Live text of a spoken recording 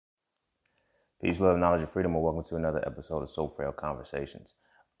Peace, love, knowledge, and freedom, and welcome to another episode of So Frail Conversations.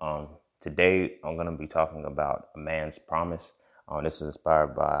 Today, I'm going to be talking about a man's promise. This is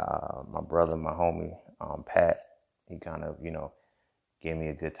inspired by my brother, my homie, Pat. He kind of, gave me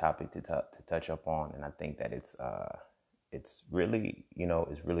a good topic to touch up on, and I think that it's really,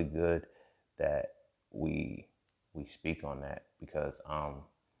 it's really good that we speak on that because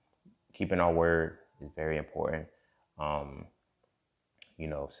keeping our word is very important.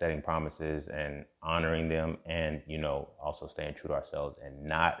 Setting promises and honoring them, and, also staying true to ourselves and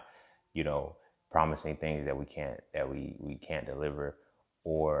not, promising things that we can't deliver,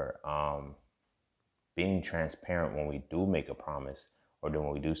 or being transparent when we do make a promise, or then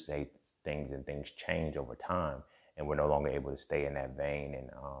when we do say things and things change over time and we're no longer able to stay in that vein and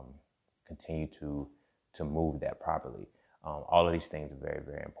continue to move that properly. All of these things are very,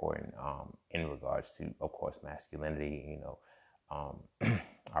 very important in regards to, of course, masculinity,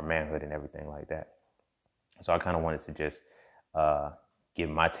 our manhood and everything like that. So I kind of wanted to just give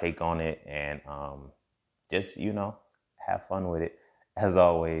my take on it and just, have fun with it as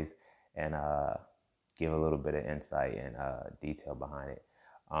always, and give a little bit of insight and detail behind it.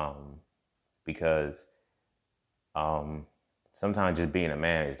 Because sometimes just being a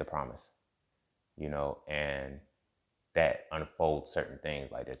man is the promise, and that unfolds certain things,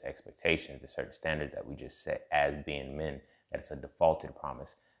 like there's expectations, there's certain standards that we just set as being men. That's a defaulted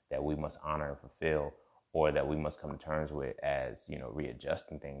promise that we must honor and fulfill, or that we must come to terms with as,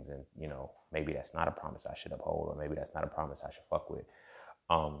 readjusting things. And, maybe that's not a promise I should uphold, or maybe that's not a promise I should fuck with.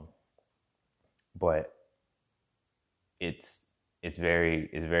 But it's very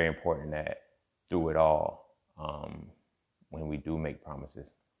important that through it all, when we do make promises,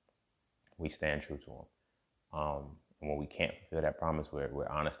 we stand true to them. And when we can't fulfill that promise, we're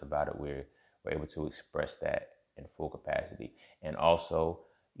honest about it. We're able to express that in full capacity. And also,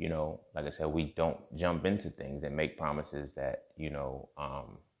 like I said, we don't jump into things and make promises that,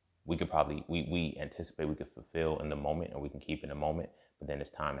 we could probably, we anticipate we could fulfill in the moment, and we can keep in the moment. But then as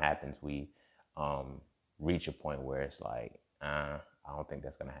time happens, we reach a point where it's like, I don't think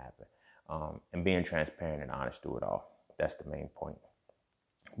that's going to happen. And being transparent and honest through it all. That's the main point.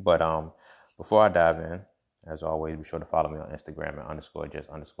 But before I dive in, as always, be sure to follow me on Instagram at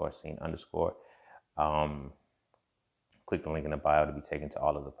 _just_scene_. Click the link in the bio to be taken to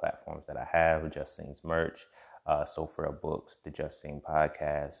all of the platforms that I have: Just Scene's merch, So Frail books, the Just Scene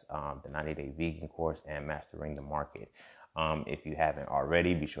podcast, the 90-day vegan course, and Mastering the Market. If you haven't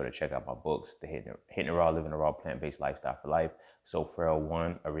already, be sure to check out my books: The Hitting It Raw, Living a Raw Plant-Based Lifestyle for Life; So Frail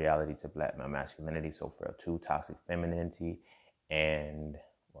 1, A Reality to Black Male Masculinity; So Frail 2, Toxic Femininity; and,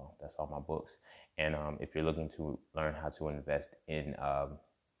 well, that's all my books. And if you're looking to learn how to invest in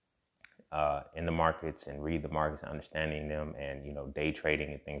the markets and read the markets and understanding them, and, day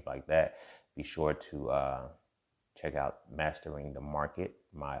trading and things like that, be sure to check out Mastering the Market,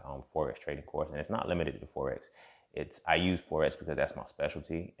 my Forex trading course. And it's not limited to Forex. I use Forex because that's my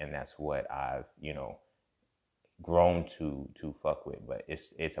specialty, and that's what I've, grown to fuck with. But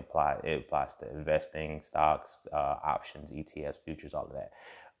it applies to investing, stocks, options, ETFs, futures, all of that.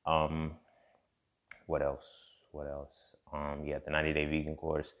 What else? The 90-day vegan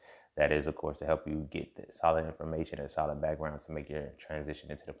course. That is a course to help you get the solid information and solid background to make your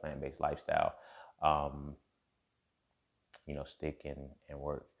transition into the plant-based lifestyle, stick and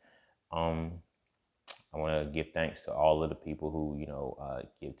work. I want to give thanks to all of the people who,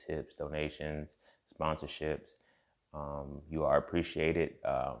 give tips, donations, sponsorships. You are appreciated,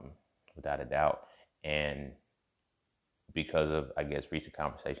 without a doubt. And because of, I guess, recent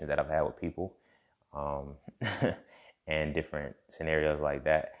conversations that I've had with people, and different scenarios like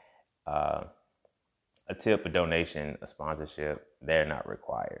that, a tip, a donation, a sponsorship, they're not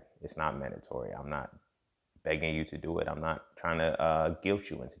required. It's not mandatory. I'm not begging you to do it. I'm not trying to guilt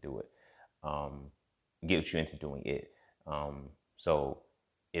you into doing it. So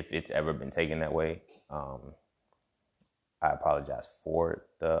if it's ever been taken that way, I apologize for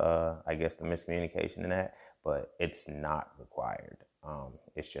the miscommunication in that, but it's not required.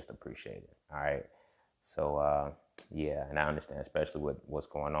 It's just appreciated. All right. So, and I understand, especially with what's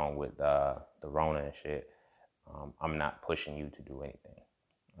going on with the Rona and shit. I'm not pushing you to do anything.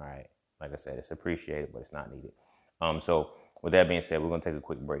 All right. Like I said, it's appreciated, but it's not needed. So with that being said, we're going to take a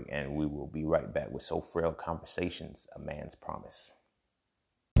quick break, and we will be right back with So Frail Conversations, A Man's Promise.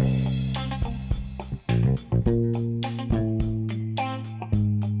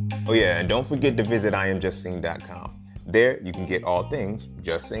 Oh yeah, and don't forget to visit IamJustSeen.com. There, you can get all things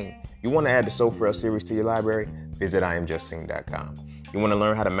Just Seen. You want to add the So Frail series to your library? Visit IamJustSeen.com. You want to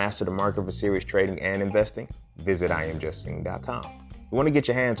learn how to master the market for serious trading and investing? Visit IamJustSeen.com. You want to get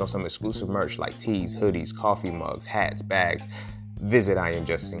your hands on some exclusive merch like tees, hoodies, coffee mugs, hats, bags, visit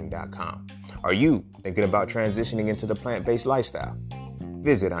IamJustSeen.com. Are you thinking about transitioning into the plant-based lifestyle?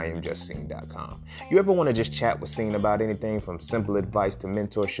 Visit IamJustSeen.com. You ever want to just chat with Scene about anything from simple advice to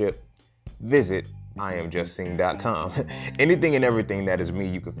mentorship? Visit IamJustSeen.com. Anything and everything that is me,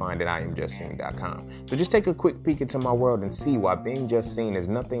 you can find at IamJustSeen.com. So just take a quick peek into my world and see why being just seen is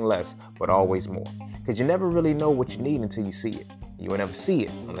nothing less but always more. Because you never really know what you need until you see it. You will never see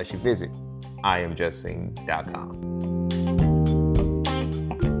it unless you visit IamJustSeen.com.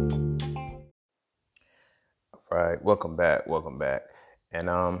 All right, welcome back.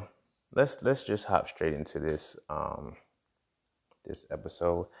 And let's just hop straight into this this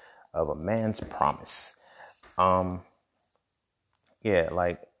episode of A Man's Promise. Yeah,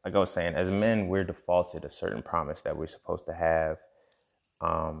 like I was saying, as men, we're defaulted a certain promise that we're supposed to have.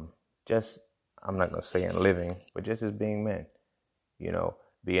 Just, I'm not gonna say in living, but just as being men. You know,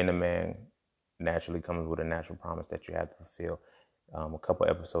 being a man naturally comes with a natural promise that you have to fulfill. A couple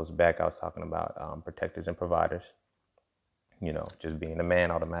episodes back, I was talking about protectors and providers. You know, just being a man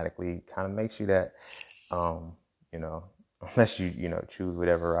automatically kind of makes you that, you know, unless you choose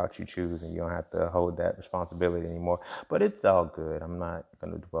whatever route you choose and you don't have to hold that responsibility anymore. But it's all good. I'm not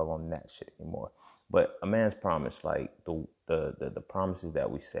going to dwell on that shit anymore. But a man's promise, like the promises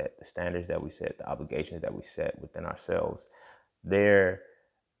that we set, the standards that we set, the obligations that we set within ourselves, they're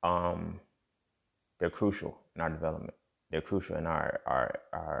crucial in our development. They're crucial in our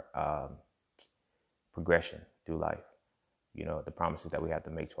progression through life. You know, the promises that we have to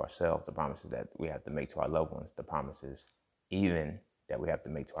make to ourselves, the promises that we have to make to our loved ones, the promises even that we have to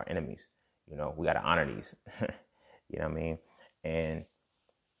make to our enemies. You know, we got to honor these. You know what I mean? And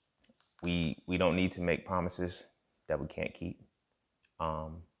we don't need to make promises that we can't keep.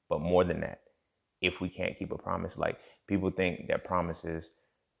 But more than that, if we can't keep a promise, like people think that promises,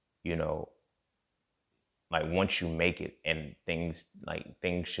 you know, like once you make it and things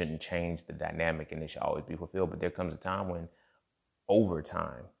shouldn't change the dynamic and it should always be fulfilled. But there comes a time when over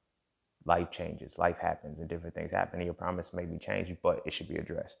time, life changes, life happens and different things happen and your promise may be changed, but it should be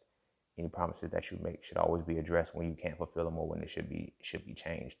addressed. Any promises that you make should always be addressed when you can't fulfill them or when it should be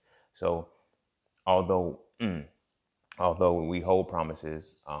changed. So although we hold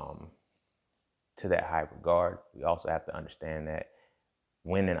promises to that high regard, we also have to understand that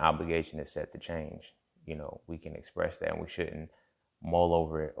when an obligation is set to change, you know, we can express that and we shouldn't mull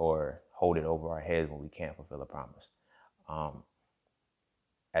over it or hold it over our heads when we can't fulfill a promise.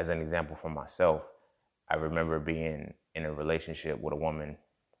 As an example for myself, I remember being in a relationship with a woman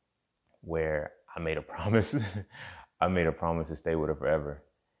where I made a promise. I made a promise to stay with her forever.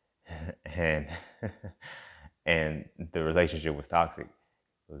 And the relationship was toxic.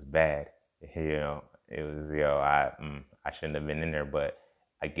 It was bad. You know, it was, I shouldn't have been in there, but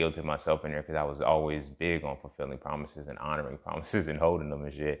I guilted myself in there because I was always big on fulfilling promises and honoring promises and holding them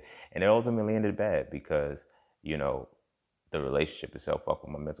and shit. And it ultimately ended bad because, you know, the relationship itself fucked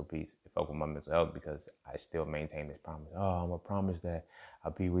with my mental peace. It fucked with my mental health because I still maintain this promise. Oh, I'm gonna promise that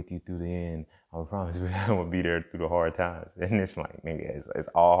I'll be with you through the end. I'm gonna promise that I'm gonna be there through the hard times. And it's like, nigga, it's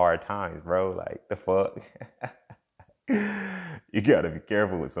all hard times, bro. Like, the fuck? You gotta be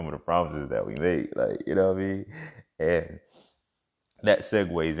careful with some of the promises that we make. Like, you know what I mean? And that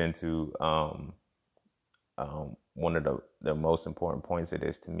segues into one of the most important points of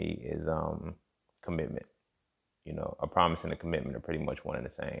this to me is commitment. You know, a promise and a commitment are pretty much one and the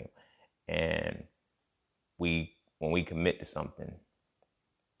same. And when we commit to something,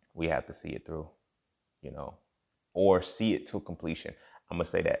 we have to see it through, you know, or see it to completion. I'm going to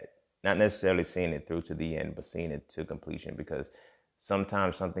say that. Not necessarily seeing it through to the end, but seeing it to completion, because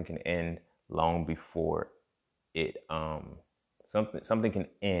sometimes something can end long before it, something can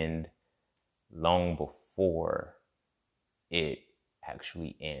end long before it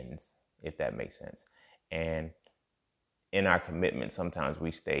actually ends, if that makes sense. And in our commitment, sometimes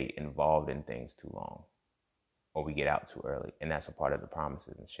we stay involved in things too long or we get out too early. And that's a part of the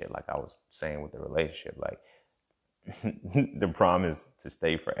promises and shit. Like I was saying with the relationship, like the promise to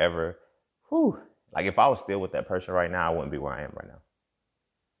stay forever. Whew. Like if I was still with that person right now, I wouldn't be where I am right now.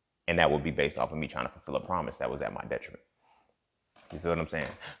 And that would be based off of me trying to fulfill a promise that was at my detriment. You feel what I'm saying?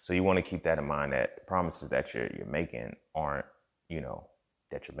 So you want to keep that in mind, that the promises that you're making aren't, you know,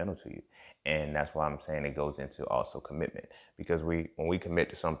 detrimental to you. And that's why I'm saying it goes into also commitment, because when we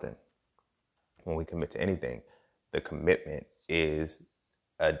commit to something, when we commit to anything, the commitment is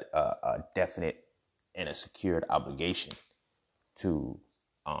a definite and a secured obligation to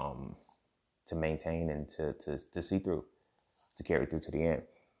maintain and to see through, to carry through to the end,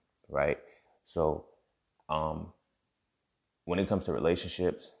 right? So when it comes to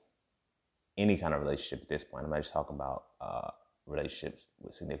relationships, any kind of relationship at this point, I'm not just talking about relationships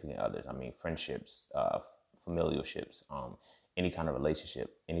with significant others. I mean, friendships, familialships, any kind of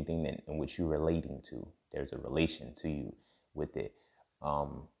relationship, anything in which you're relating to, there's a relation to you with it.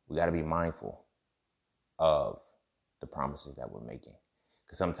 We got to be mindful of the promises that we're making,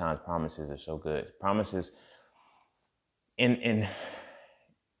 because sometimes promises are so good. Promises in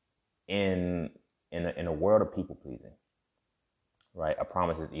a world of people pleasing, right? A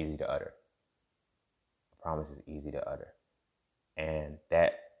promise is easy to utter. A promise is easy to utter. And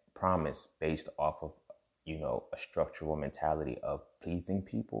that promise based off of, a structural mentality of pleasing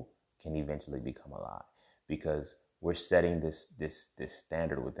people can eventually become a lie, because we're setting this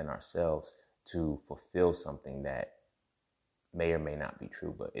standard within ourselves to fulfill something that may or may not be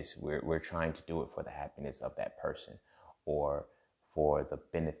true, but we're trying to do it for the happiness of that person or for the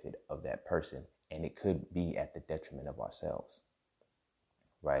benefit of that person. And it could be at the detriment of ourselves,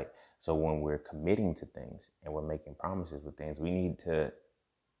 right? So when we're committing to things and we're making promises with things, we need to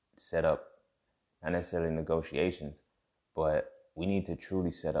set up, not necessarily negotiations, but we need to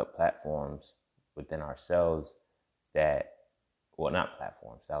truly set up platforms within ourselves that, well, not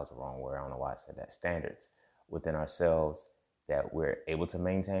platforms, that was the wrong word, I don't know why I said that, standards within ourselves that we're able to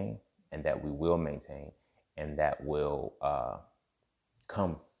maintain and that we will maintain and that will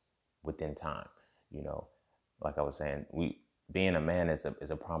come within time. Like I was saying, being a man is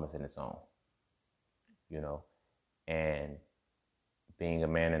a promise in its own, and being a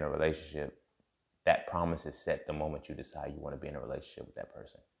man in a relationship, that promise is set the moment you decide you want to be in a relationship with that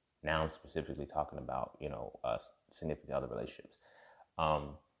person. Now I'm specifically talking about, significant other relationships.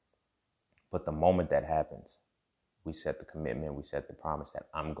 But the moment that happens, we set the commitment, we set the promise that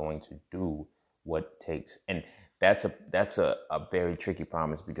I'm going to do what it takes. And that's a very tricky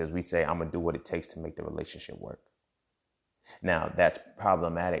promise, because we say I'm going to do what it takes to make the relationship work. Now, that's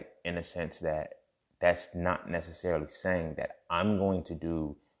problematic in a sense that that's not necessarily saying that I'm going to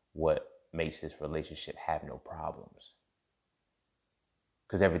do what makes this relationship have no problems.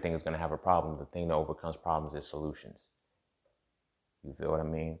 Because everything is going to have a problem. The thing that overcomes problems is solutions. You feel what I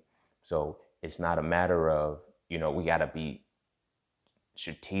mean? So it's not a matter of, we got to be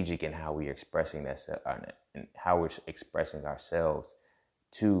strategic in how we're expressing that and how we're expressing ourselves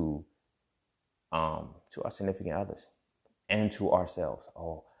to our significant others and to ourselves.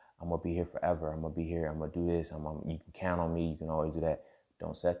 Oh, I'm going to be here forever. I'm going to be here. I'm going to do this. You can count on me. You can always do that.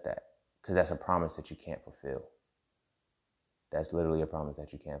 Don't set that, because that's a promise that you can't fulfill. That's literally a promise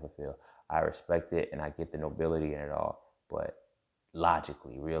that you can't fulfill. I respect it and I get the nobility in it all, but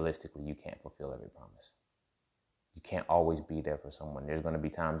logically, realistically, you can't fulfill every promise. You can't always be there for someone. There's going to be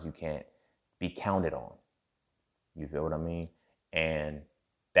times you can't be counted on. You feel what I mean? And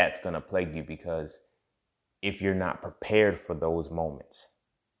that's going to plague you, because if you're not prepared for those moments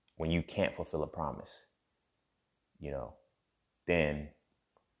when you can't fulfill a promise, then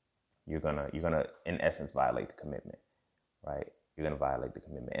you're gonna in essence violate the commitment, right? You're gonna violate the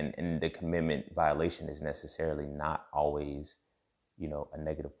commitment, and the commitment violation is necessarily not always, a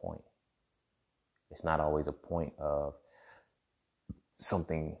negative point. It's not always a point of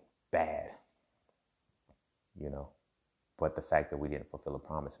something bad, but the fact that we didn't fulfill a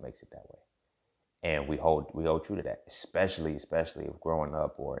promise makes it that way. And we hold true to that, especially if growing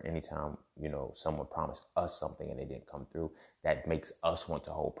up or anytime, someone promised us something and they didn't come through, that makes us want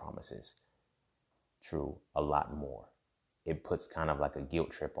to hold promises true a lot more. It puts kind of like a guilt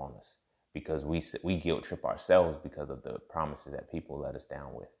trip on us, because we guilt trip ourselves because of the promises that people let us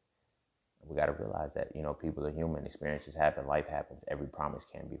down with. We got to realize that, people are human, experiences happen, life happens, every promise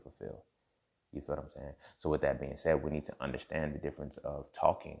can be fulfilled. You feel what I'm saying? So with that being said, we need to understand the difference of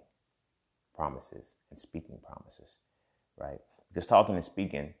talking promises and speaking promises, right? Because talking and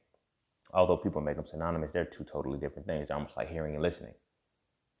speaking, although people make them synonymous, they're two totally different things. They're almost like hearing and listening.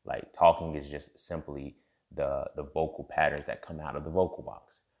 Like talking is just simply the vocal patterns that come out of the vocal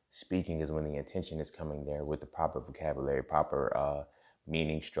box. Speaking is when the intention is coming there with the proper vocabulary, proper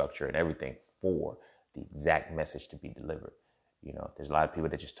meaning, structure, and everything for the exact message to be delivered. There's a lot of people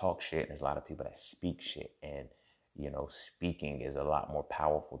that just talk shit, and there's a lot of people that speak shit. And, speaking is a lot more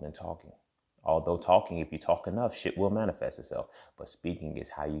powerful than talking. Although talking, if you talk enough, shit will manifest itself. But speaking is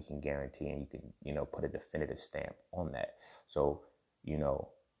how you can guarantee and you can, put a definitive stamp on that. So,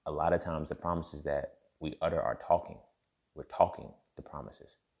 a lot of times the promises that we utter are talking. We're talking the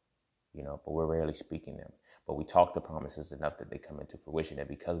promises, but we're rarely speaking them. But we talk the promises enough that they come into fruition. And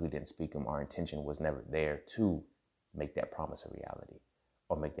because we didn't speak them, our intention was never there to make that promise a reality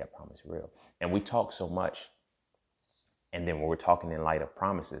or make that promise real. And we talk so much. And then when we're talking in light of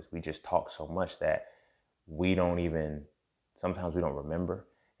promises, we just talk so much that we don't even sometimes we don't remember.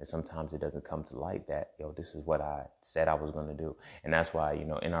 And sometimes it doesn't come to light that, this is what I said I was going to do. And that's why,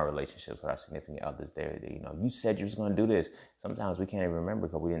 in our relationships with our significant others, you said you was going to do this. Sometimes we can't even remember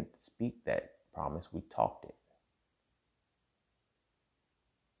because we didn't speak that promise. We talked it.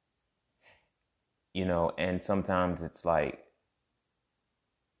 And sometimes it's like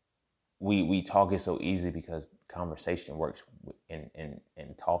we talk it so easy because conversation works in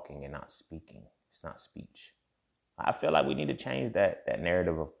talking and not speaking. It's not speech. I feel like we need to change that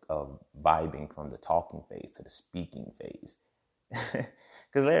narrative of vibing from the talking phase to the speaking phase.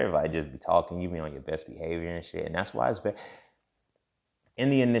 Because everybody just be talking, you be on your best behavior and shit. And that's why it's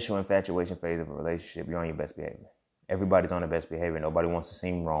in the initial infatuation phase of a relationship, you're on your best behavior. Everybody's on their best behavior. Nobody wants to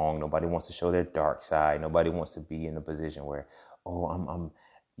seem wrong. Nobody wants to show their dark side. Nobody wants to be in the position where, I don't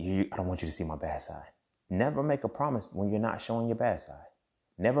want you to see my bad side. Never make a promise when you're not showing your bad side.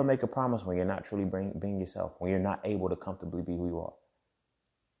 Never make a promise when you're not truly being yourself, when you're not able to comfortably be who you are.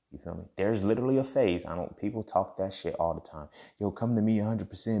 You feel me? There's literally a phase. People talk that shit all the time. Yo, come to me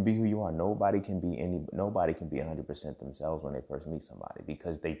 100%, be who you are. Nobody can be 100% themselves when they first meet somebody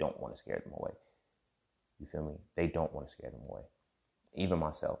because they don't want to scare them away. You feel me? They don't want to scare them away. Even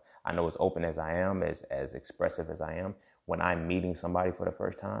myself. I know as open as I am, as expressive as I am, when I'm meeting somebody for the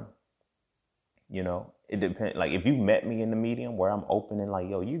first time, it depends. Like if you met me in the medium where I'm open and like,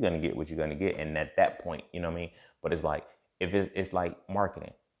 yo, you're going to get what you're going to get. And at that point, you know what I mean? But it's like, if it's like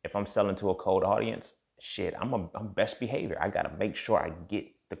marketing, if I'm selling to a cold audience, shit, I'm best behavior. I got to make sure I get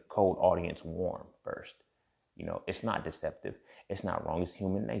the cold audience warm first. It's not deceptive. It's not wrong. It's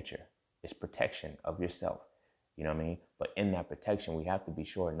human nature. It's protection of yourself. You know what I mean? But in that protection, we have to be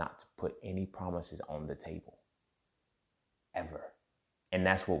sure not to put any promises on the table. Ever. And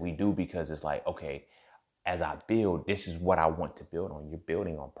that's what we do because it's like, okay, as I build, this is what I want to build on. You're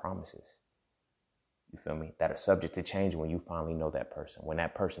building on promises. You feel me? That are subject to change when you finally know that person. When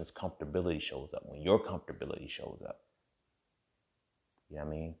that person's comfortability shows up. When your comfortability shows up. You know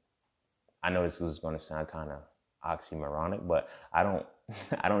what I mean? I know this is going to sound kind of oxymoronic, but I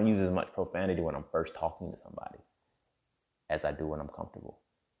don't use as much profanity when I'm first talking to somebody as I do when I'm comfortable.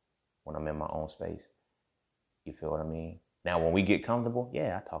 When I'm in my own space. You feel what I mean? Now, when we get comfortable,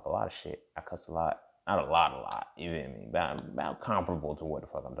 yeah, I talk a lot of shit. I cuss a lot. Not a lot. You feel me? About comparable to what the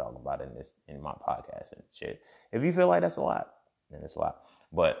fuck I'm talking about in my podcast and shit. If you feel like that's a lot, then it's a lot.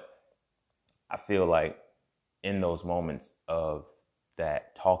 But I feel like in those moments of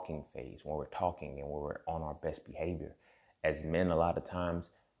that talking phase, when we're talking and when we're on our best behavior, as men, a lot of times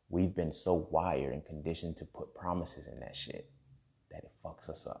we've been so wired and conditioned to put promises in that shit that it fucks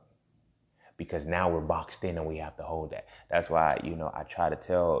us up. Because now we're boxed in and we have to hold that. That's why, I try to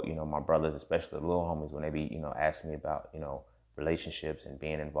tell, my brothers, especially the little homies, when they be, asking me about, relationships and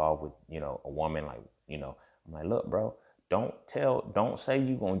being involved with, a woman, like, I'm like, look, bro, don't say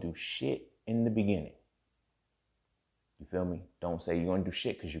you're going to do shit in the beginning. You feel me? Don't say you're going to do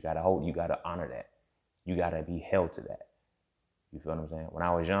shit because you got to honor that. You got to be held to that. You feel what I'm saying? When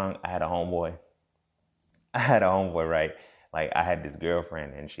I was young, I had a homeboy, right? Like, I had this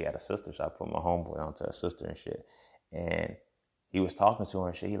girlfriend and she had a sister, so I put my homeboy onto her sister and shit. And he was talking to her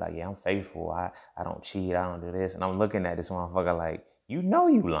and shit. He like, yeah, I'm faithful. I don't cheat. I don't do this. And I'm looking at this motherfucker like, you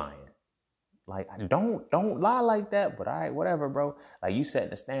lying. Like, don't lie like that. But all right, whatever, bro. Like, you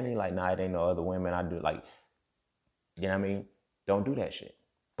setting the standard. Like, nah, it ain't no other women. I do, like, you know what I mean? Don't do that shit.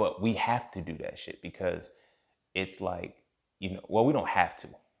 But we have to do that shit because it's like, well, we don't have to.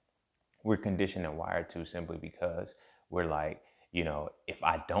 We're conditioned and wired to simply because we're like, if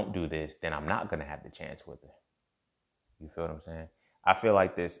I don't do this, then I'm not going to have the chance with her. You feel what I'm saying? I feel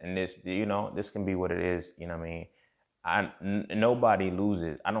like this and this, this can be what it is. You know what I mean? Nobody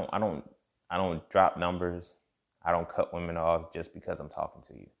loses. I don't drop numbers. I don't cut women off just because I'm talking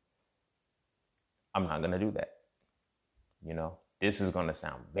to you. I'm not going to do that. This is going to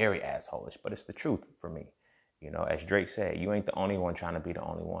sound very assholish, but it's the truth for me. As Drake said, you ain't the only one trying to be the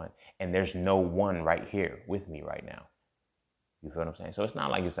only one. And there's no one right here with me right now. You feel what I'm saying? So it's not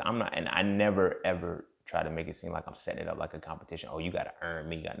like I'm not, and I never ever try to make it seem like I'm setting it up like a competition. Oh, you got to earn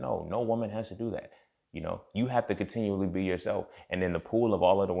me. No woman has to do that. You have to continually be yourself. And in the pool of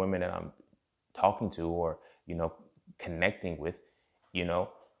all of the women that I'm talking to or, connecting with,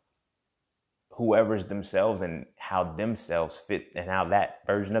 whoever's themselves and how themselves fit and how that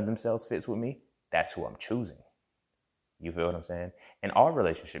version of themselves fits with me, that's who I'm choosing. You feel what I'm saying? And our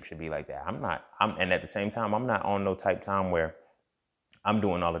relationship should be like that. And at the same time, I'm not on no type time where I'm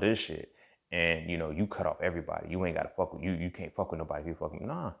doing all of this shit and, you cut off everybody. You ain't got to fuck with you. You can't fuck with nobody if you fuck with me.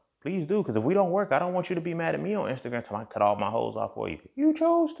 Nah, please do. Because if we don't work, I don't want you to be mad at me on Instagram till I cut all my hoes off for you. You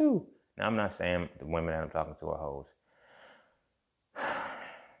chose to. Now, I'm not saying the women that I'm talking to are hoes.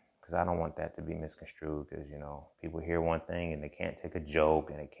 because I don't want that to be misconstrued, because, you know, people hear one thing and they can't take a joke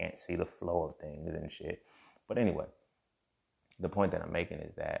and they can't see the flow of things and shit. But anyway, the point that I'm making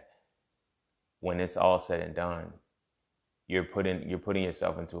is that when it's all said and done, you're putting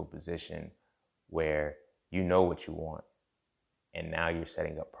yourself into a position where you know what you want, and now you're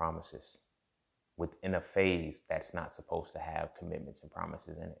setting up promises within a phase that's not supposed to have commitments and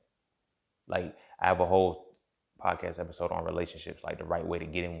promises in it. Like, I have a whole podcast episode on relationships, like the right way to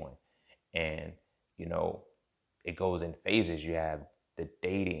get in one. And, you know, it goes in phases. You have the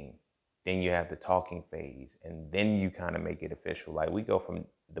dating, then you have the talking phase, and then you kind of make it official. Like, we go from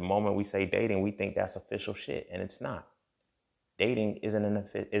the moment we say dating, we think that's official shit, and it's not. Dating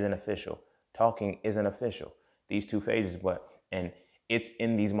isn't official. Talking isn't official. These two phases, and it's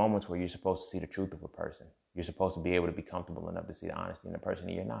in these moments where you're supposed to see the truth of a person. You're supposed to be able to be comfortable enough to see the honesty in the person,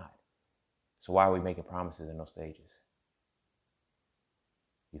 and you're not. So why are we making promises in those stages?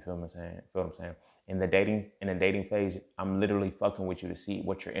 You feel what I'm saying? In the dating phase, I'm literally fucking with you to see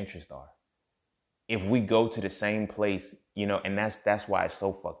what your interests are. If we go to the same place, you know, and that's why it's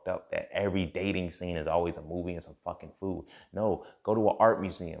so fucked up that every dating scene is always a movie and some fucking food. No, go to an art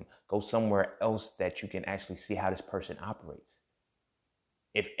museum. Go somewhere else that you can actually see how this person operates.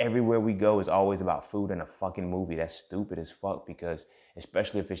 If everywhere we go is always about food and a fucking movie, that's stupid as fuck, because,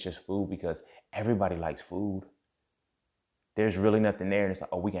 especially if it's just food, because everybody likes food. There's really nothing there, and it's like,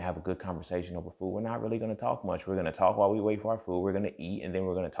 oh, we can have a good conversation over food. We're not really going to talk much. We're going to talk while we wait for our food. We're going to eat, and then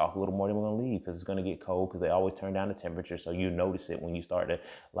we're going to talk a little more, then we're going to leave, because it's going to get cold, because they always turn down the temperature, so you notice it when you start to,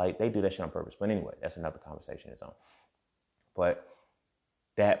 like, they do that shit on purpose. But anyway, that's another conversation its own. But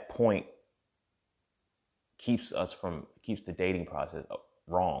that point keeps the dating process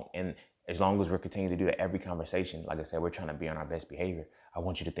wrong. And as long as we're continuing to do that every conversation, like I said, we're trying to be on our best behavior. I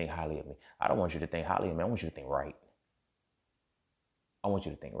want you to think highly of me. I don't want you to think highly of me. I want you to think right. I want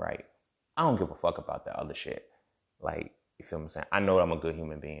you to think right. I don't give a fuck about that other shit. Like, you feel what I'm saying? I know I'm a good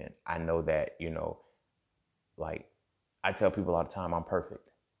human being. I know that, you know, like, I tell people all the time, I'm perfect.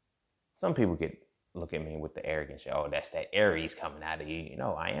 Some people look at me with the arrogance. Oh, that's that Aries coming out of you. You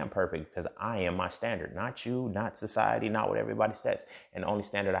know, I am perfect because I am my standard. Not you, not society, not what everybody says. And the only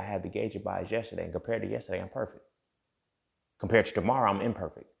standard I have to gauge it by is yesterday. And compared to yesterday, I'm perfect. Compared to tomorrow, I'm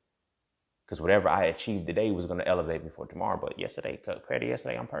imperfect. Because whatever I achieved today was going to elevate me for tomorrow. But compared to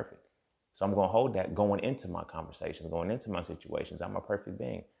yesterday, I'm perfect. So I'm going to hold that going into my conversations, going into my situations. I'm a perfect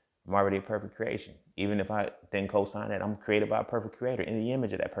being. I'm already a perfect creation. Even if I then co-sign that, I'm created by a perfect creator, in the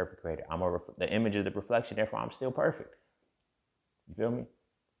image of that perfect creator. I'm the image of the reflection, therefore I'm still perfect. You feel me?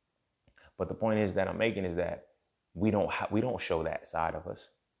 But the point is that I'm making is that we don't show that side of us.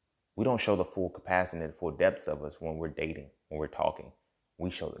 We don't show the full capacity and the full depths of us when we're dating, when we're talking.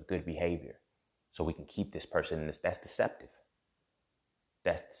 We show the good behavior so we can keep this person in this. That's deceptive.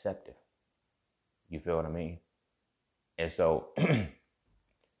 That's deceptive. You feel what I mean? And so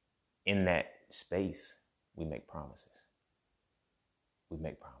in that space, we make promises. We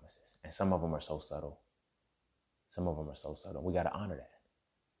make promises. And some of them are so subtle. We got to honor that.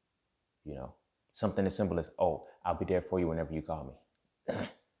 You know, something as simple as, oh, I'll be there for you whenever you call me.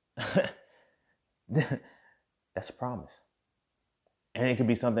 That's a promise. And it could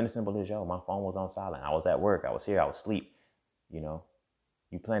be something as simple as, yo, my phone was on silent. I was at work. I was here. I was asleep. You know,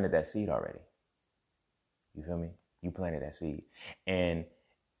 you planted that seed already. You feel me? You planted that seed. And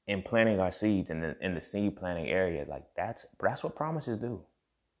in planting our seeds in the seed planting area, like that's what promises do.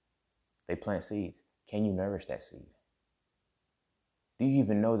 They plant seeds. Can you nourish that seed? Do you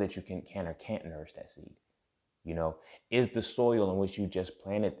even know that you can or can't nourish that seed? You know, is the soil in which you just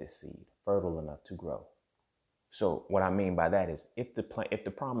planted this seed fertile enough to grow? So what I mean by that is, if the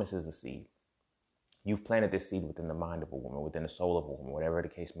promise is a seed, you've planted this seed within the mind of a woman, within the soul of a woman, whatever the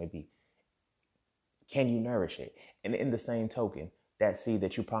case may be. Can you nourish it? And in the same token, that seed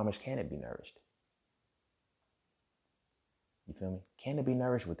that you promised, can it be nourished? You feel me? Can it be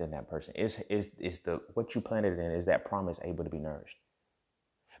nourished within that person? Is the what you planted in, is that promise able to be nourished?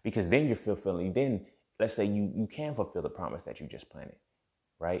 Because then you're fulfilling. Then let's say you can fulfill the promise that you just planted,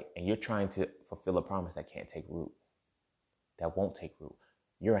 right? And you're trying to fulfill a promise that can't take root, that won't take root.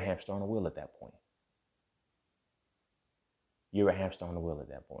 You're a hamster on a wheel at that point.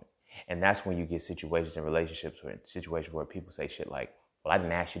 And that's when you get situations in relationships or in situations where people say shit like, well, I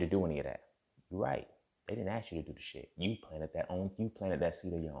didn't ask you to do any of that. You're right. They didn't ask you to do the shit. You planted that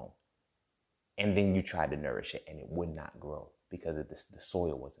seed of your own. And then you tried to nourish it and it would not grow because the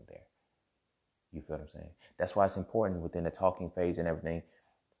soil wasn't there. You feel what I'm saying? That's why it's important within the talking phase and everything,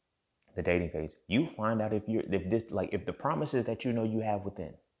 the dating phase, you find out if the promises that you know you have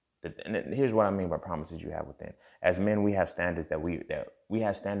within, And here's what I mean by promises you have within. As men, we have standards that we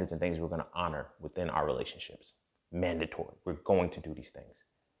have standards and things we're going to honor within our relationships. Mandatory. We're going to do these things.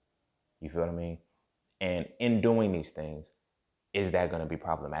 You feel what I mean? And in doing these things, is that going to be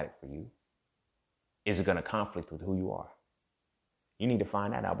problematic for you? Is it going to conflict with who you are? You need to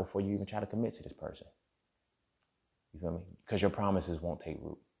find that out before you even try to commit to this person. You feel me? Because your promises won't take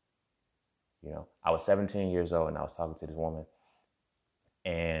root. You know, I was 17 years old and I was talking to this woman,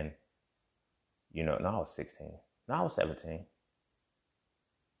 and I was 16. No, I was 17.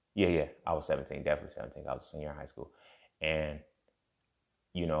 Yeah, I was 17, definitely 17. I was a senior in high school. And,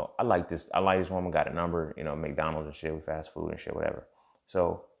 I like this woman, got a number, McDonald's and shit, with fast food and shit, whatever.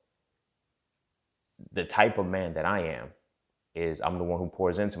 So the type of man that I am is I'm the one who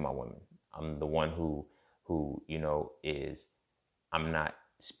pours into my women. I'm the one who I'm not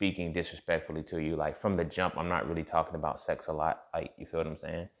speaking disrespectfully to you. Like from the jump, I'm not really talking about sex a lot. Like, you feel what I'm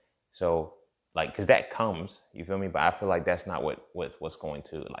saying? So like, cause that comes, you feel me? But I feel like that's not what's going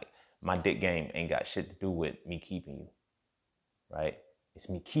to, like, my dick game ain't got shit to do with me keeping you, right? It's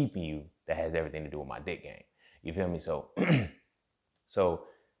me keeping you that has everything to do with my dick game. You feel me? So,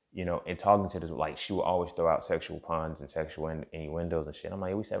 in talking to this, like, she will always throw out sexual puns and sexual innuendos and shit. I'm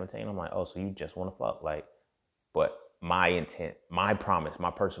like, we 17? I'm like, oh, so you just want to fuck? Like, but my intent, my promise,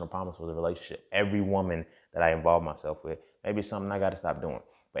 my personal promise was a relationship. Every woman that I involve myself with, maybe it's something I got to stop doing,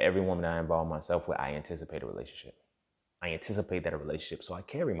 but every woman that I involve myself with, I anticipate a relationship. I anticipate that a relationship, so I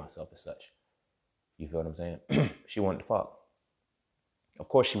carry myself as such. You feel what I'm saying? She wanted to fuck. Of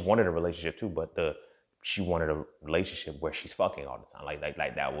course, she wanted a relationship too, but she wanted a relationship where she's fucking all the time.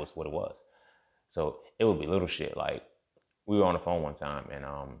 Like that was what it was. So it would be little shit. Like, we were on the phone one time and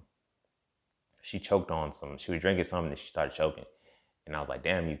she choked on she was drinking something and she started choking. And I was like,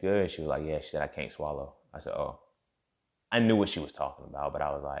 damn, you good? She was like, yeah. She said, I can't swallow. I said, oh. I knew what she was talking about, but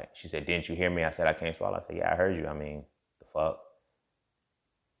I was like, she said, didn't you hear me? I said, I can't swallow. I said, yeah, I heard you. I mean, the fuck?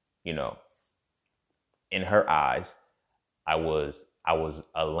 In her eyes, I was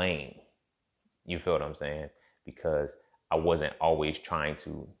a lame. You feel what I'm saying? Because I wasn't always trying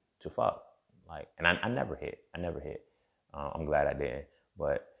to fuck. Like, and I never hit. I'm glad I didn't.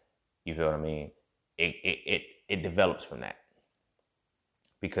 But you feel what I mean? It develops from that.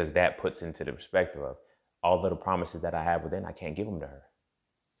 Because that puts into the perspective of all of the promises that I have within, I can't give them to her.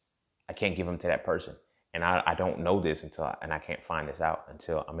 I can't give them to that person. And I don't know this and I can't find this out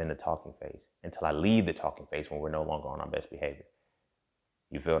until I'm in the talking phase, until I leave the talking phase when we're no longer on our best behavior.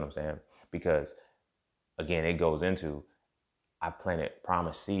 You feel what I'm saying? Because, again, it goes into, I planted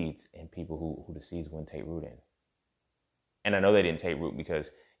promised seeds in people who the seeds wouldn't take root in. And I know they didn't take root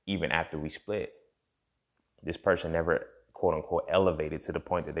because even after we split, this person never, quote unquote, elevated to the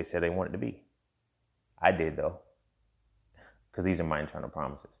point that they said they wanted to be. I did, though, because these are my internal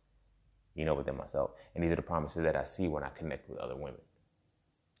promises, within myself. And these are the promises that I see when I connect with other women.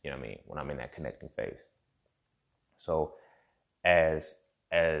 You know what I mean? When I'm in that connecting phase. So as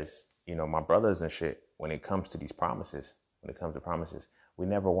my brothers and shit, when it comes to these promises, we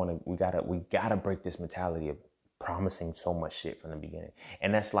gotta break this mentality of promising so much shit from the beginning.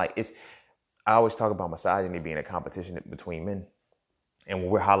 And that's like, I always talk about misogyny being a competition between men. And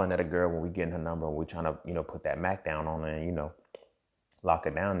when we're hollering at a girl, when we getting her number, and we're trying to, put that Mac down on her and, lock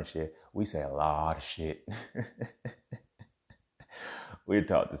her down and shit, we say a lot of shit. We're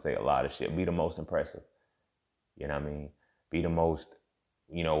taught to say a lot of shit. Be the most impressive. You know what I mean? Be the most,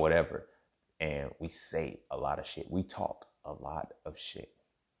 whatever. And we say a lot of shit. We talk a lot of shit.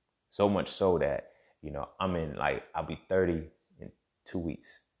 So much so that, I'll be 30 in 2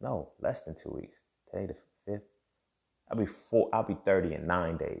 weeks. No, less than 2 weeks. Today the 5th. I'll be 30 in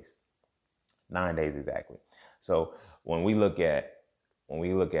 9 days. 9 days exactly. So when we look at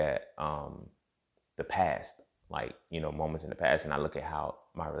the past, like, moments in the past, and I look at how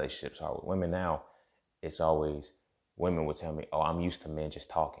my relationships are with women now, it's always women will tell me, oh, I'm used to men just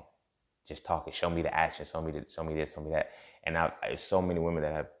talking. Show me the action. Show me this, show me that. And there's so many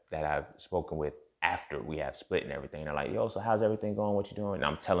women that I've spoken with after we have split and everything. They're like, yo, so how's everything going? What you doing? And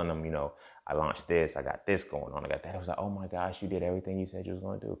I'm telling them, I launched this. I got this going on. I got that. I was like, oh my gosh, you did everything you said you was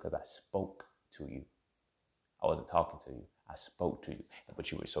going to do, because I spoke to you. I wasn't talking to you. I spoke to you.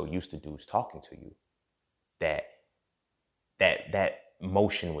 But you were so used to dudes talking to you that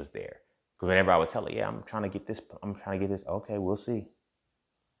motion was there. Because whenever I would tell her, yeah, I'm trying to get this. Okay, we'll see.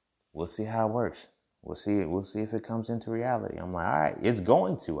 We'll see how it works. We'll see if it comes into reality. I'm like, all right, it's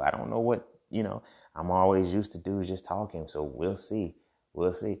going to. I don't know what, I'm always used to dudes just talking. So we'll see.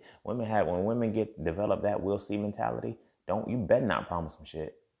 When women develop that we'll see mentality, you better not promise some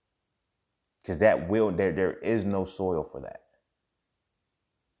shit. Because there is no soil for that.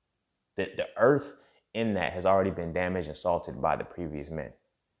 The earth in that has already been damaged and salted by the previous men.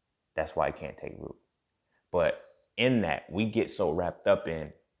 That's why it can't take root. But in that, we get so wrapped up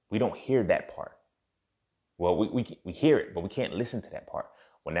in, we don't hear that part. Well, we hear it, but we can't listen to that part.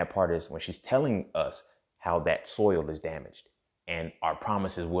 When that part is, when she's telling us how that soil is damaged and our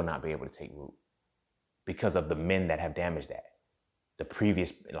promises will not be able to take root because of the men that have damaged that. The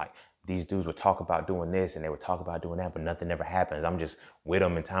previous, like, these dudes would talk about doing this and they would talk about doing that, but nothing ever happens. I'm just with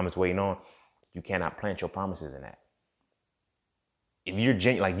them and time is waiting on. You cannot plant your promises in that. If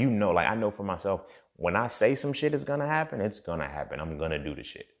you're like, you know, like I know for myself, when I say some shit is gonna happen, it's gonna happen. I'm gonna do the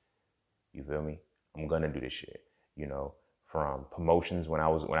shit. You feel me? I'm gonna do this shit. You know, from promotions when I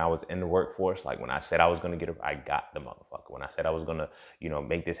was in the workforce, like when I said I was gonna I got the motherfucker. When I said I was gonna, you know,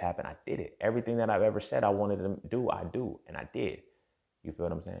 make this happen, I did it. Everything that I've ever said I wanted to do, I do, and I did. You feel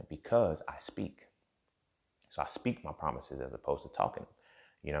what I'm saying? Because I speak. So I speak my promises as opposed to talking them.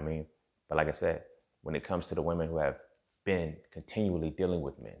 You know what I mean? But like I said, when it comes to the women who have been continually dealing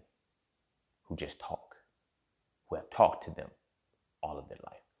with men who just talk, who have talked to them all of their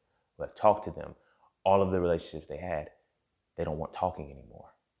life, who have talked to them all of the relationships they had, they don't want talking anymore.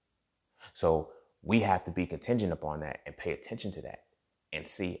 So we have to be contingent upon that and pay attention to that and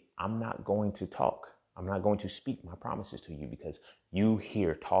see, I'm not going to talk. I'm not going to speak my promises to you because you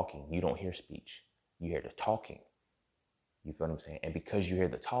hear talking. You don't hear speech. You hear the talking. You feel what I'm saying? And because you hear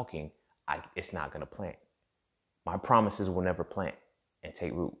the talking, it's not going to plant. My promises will never plant and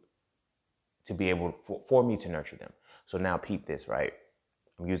take root to be able for me to nurture them. So now peep this, right?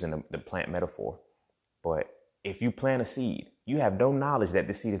 I'm using the plant metaphor, but if you plant a seed, you have no knowledge that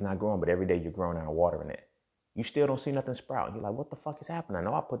the seed is not growing, but every day you're growing out of watering it. You still don't see nothing sprout. You're like, what the fuck is happening? I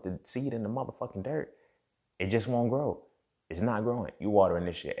know I put the seed in the motherfucking dirt. It just won't grow. It's not growing. You watering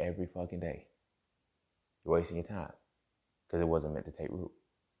this shit every fucking day. You're wasting your time because it wasn't meant to take root.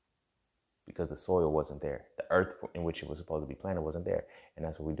 Because the soil wasn't there. The earth in which it was supposed to be planted wasn't there. And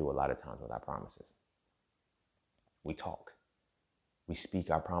that's what we do a lot of times with our promises. We talk. We speak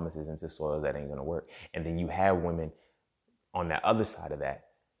our promises into soil that ain't going to work. And then you have women on that other side of that,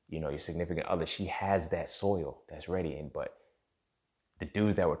 you know, your significant other, she has that soil that's ready. But the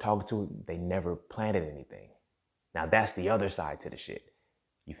dudes that were talking to her, they never planted anything. Now that's the other side to the shit.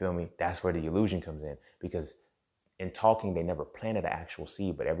 You feel me? That's where the illusion comes in. Because in talking, they never planted an actual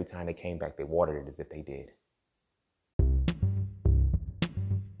seed, but every time they came back, they watered it as if they did.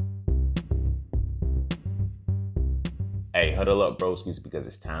 Hey, huddle up, broskies, because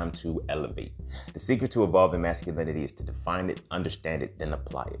it's time to elevate. The secret to evolving masculinity is to define it, understand it, then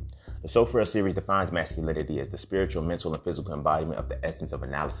apply it. The So Frail series defines masculinity as the spiritual, mental, and physical embodiment of the essence of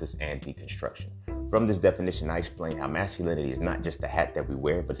analysis and deconstruction. From this definition, I explain how masculinity is not just the hat that we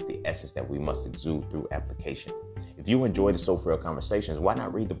wear, but it's the essence that we must exude through application. If you enjoy the So Frail conversations, why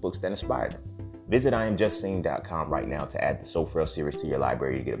not read the books that inspired them? Visit IamJustSeen.com right now to add the So Frail series to your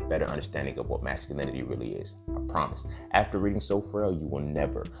library to get a better understanding of what masculinity really is. I promise, after reading So Frail, you will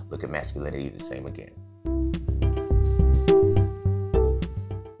never look at masculinity the same again.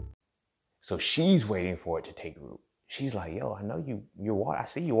 So she's waiting for it to take root. She's like, yo, I know I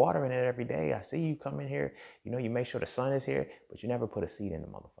see you watering it every day. I see you come in here. You know, you make sure the sun is here, but you never put a seed in the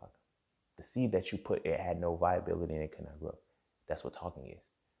motherfucker. The seed that you put, it had no viability and it could not grow. That's what talking is.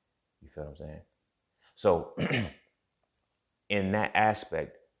 You feel what I'm saying? So in that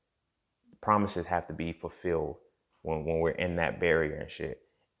aspect, promises have to be fulfilled when we're in that barrier and shit.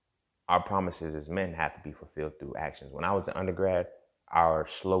 Our promises as men have to be fulfilled through actions. When I was an undergrad, our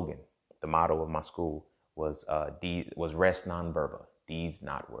slogan, the motto of my school was res non verba, deeds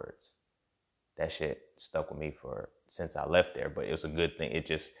not words. That shit stuck with me since I left there, but it was a good thing. It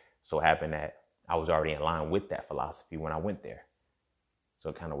just so happened that I was already in line with that philosophy when I went there. So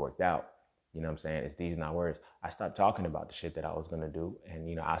it kind of worked out. You know what I'm saying? It's deeds, not words. I stopped talking about the shit that I was going to do. And,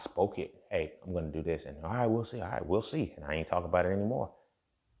 you know, I spoke it. Hey, I'm going to do this. And all right, we'll see. All right, we'll see. And I ain't talk about it anymore.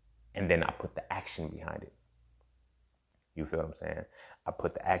 And then I put the action behind it. You feel what I'm saying? I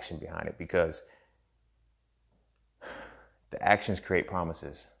put the action behind it because the actions create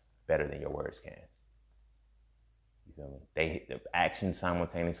promises better than your words can. You feel me? The actions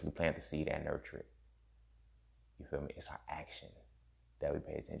simultaneously plant the seed and nurture it. You feel me? It's our action that we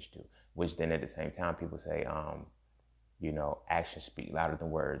pay attention to, which then at the same time people say, you know, actions speak louder than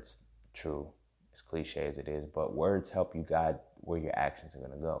words. True, as cliche as it is, but words help you guide where your actions are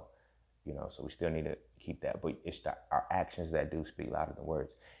going to go. You know, so we still need to keep that, but it's our actions that do speak louder than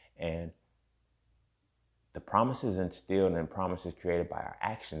words. And the promises instilled and promises created by our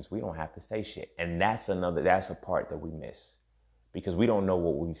actions, we don't have to say shit. And that's a part that we miss because we don't know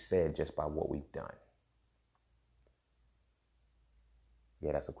what we've said just by what we've done.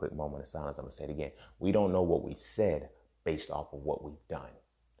 Yeah, that's a quick moment of silence. I'm going to say it again. We don't know what we've said based off of what we've done.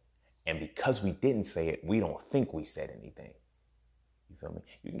 And because we didn't say it, we don't think we said anything. You feel me?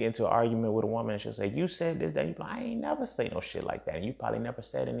 You can get into an argument with a woman and she'll say, you said this, that. You like, I ain't never say no shit like that. And you probably never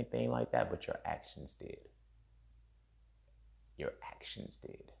said anything like that, but your actions did. Your actions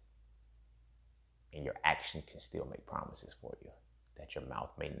did. And your actions can still make promises for you that your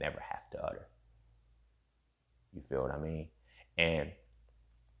mouth may never have to utter. You feel what I mean? And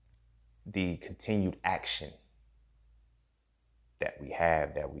the continued action that we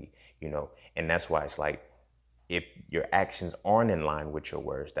have, and that's why it's like, if your actions aren't in line with your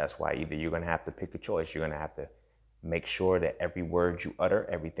words, that's why either you're going to have to pick a choice. You're going to have to make sure that every word you utter,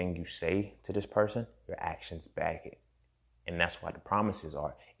 everything you say to this person, your actions back it. And that's why the promises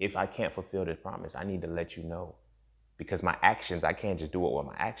are, if I can't fulfill this promise, I need to let you know. Because my actions, I can't just do it with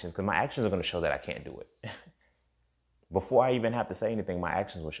my actions, because my actions are going to show that I can't do it. Before I even have to say anything, my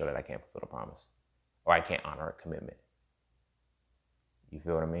actions will show that I can't fulfill the promise, or I can't honor a commitment. You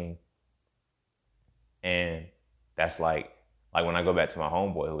feel what I mean? And that's like when I go back to my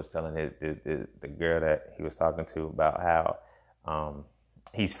homeboy who was telling the girl that he was talking to about how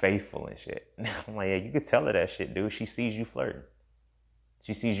he's faithful and shit. I'm like, yeah, you could tell her that shit, dude. She sees you flirting.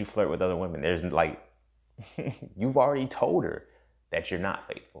 She sees you flirt with other women. There's like, you've already told her that you're not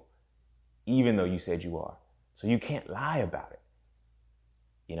faithful, even though you said you are. So you can't lie about it.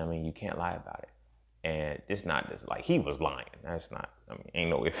 You know what I mean? You can't lie about it. And it's not just like he was lying. That's not,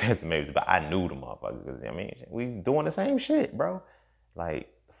 ain't no offense maybe, but I knew the motherfucker. Cause we doing the same shit, bro.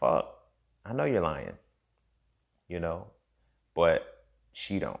 Like, fuck, I know you're lying, but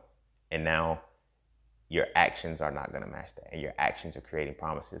she don't. And now your actions are not going to match that. And your actions are creating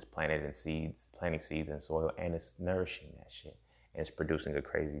promises, planting seeds in soil, and it's nourishing that shit. And it's producing a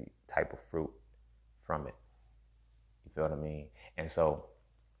crazy type of fruit from it. You feel what I mean? And so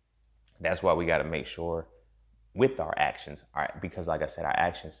that's why we got to make sure with our actions, all right, because like I said, our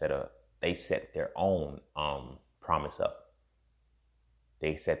actions set their own promise up.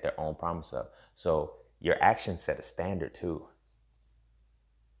 They set their own promise up. So your actions set a standard too.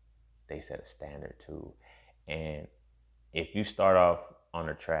 They set a standard too. And if you start off on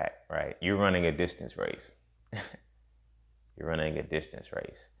a track, right, you're running a distance race. You're running a distance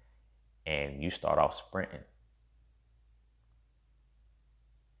race and you start off sprinting.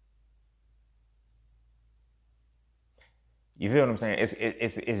 You feel what I'm saying?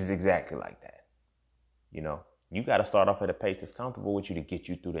 It's exactly like that. You got to start off at a pace that's comfortable with you to get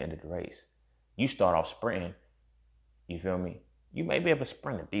you through the end of the race. You start off sprinting, you feel me? You may be able to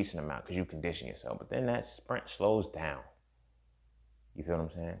sprint a decent amount because you condition yourself, but then that sprint slows down. You feel what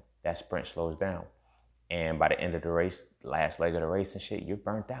I'm saying? That sprint slows down. And by the end of the race, last leg of the race and shit, you're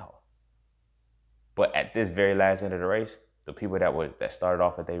burnt out. But at this very last end of the race, the people that started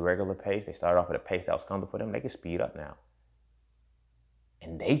off at their regular pace, they started off at a pace that was comfortable for them, they can speed up now.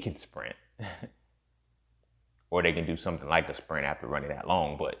 And they can sprint. Or they can do something like a sprint after running that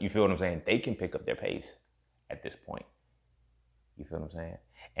long. But you feel what I'm saying? They can pick up their pace at this point. You feel what I'm saying?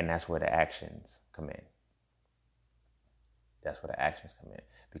 And that's where the actions come in. That's where the actions come in.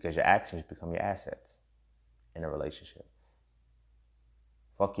 Because your actions become your assets in a relationship.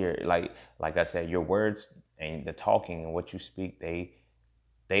 Fuck your, like I said, your words and the talking and what you speak,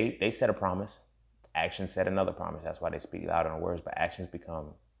 they set a promise. Actions set another promise. That's why they speak louder than words, but actions become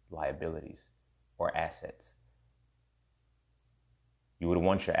liabilities or assets. You would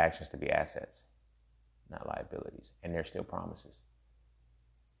want your actions to be assets, not liabilities. And they're still promises.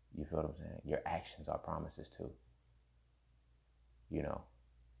 You feel what I'm saying? Your actions are promises too.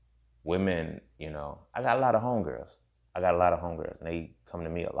 Women, I got a lot of homegirls. And they come to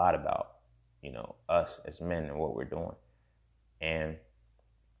me a lot about, us as men and what we're doing. And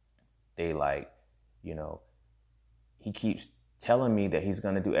they like, he keeps telling me that he's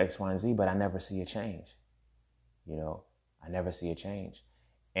going to do X, Y, and Z, but I never see a change. I never see a change.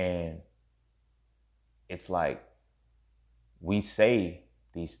 And it's like we say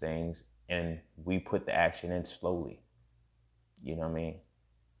these things and we put the action in slowly. You know what I mean?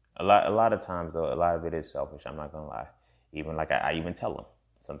 A lot of times, though, a lot of it is selfish. I'm not going to lie. Even like I even tell him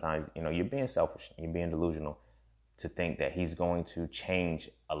sometimes, you're being selfish. You're being delusional to think that he's going to change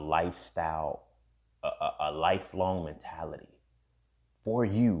a lifestyle, a lifelong mentality for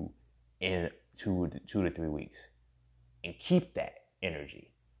you in 2 to 3 weeks and keep that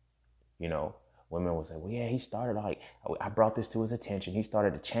energy. Women will say, well, yeah, he started like, I brought this to his attention. He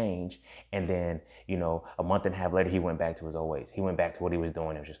started to change. And then, a month and a half later, he went back to his old ways. He went back to what he was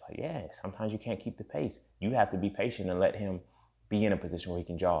doing. It was just like, yeah, sometimes you can't keep the pace. You have to be patient and let him be in a position where he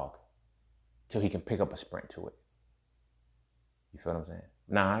can jog till he can pick up a sprint to it. You feel what I'm saying?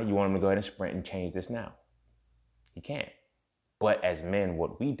 Nah, you want him to go ahead and sprint and change this now. He can't. But as men,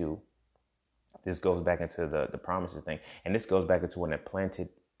 what we do, this goes back into the promises thing. And this goes back into an implanted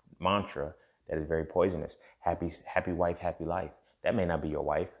mantra that is very poisonous. Happy wife, happy life. That may not be your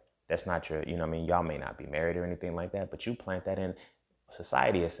wife. That's not your, you know what I mean? Y'all may not be married or anything like that, but you plant that in.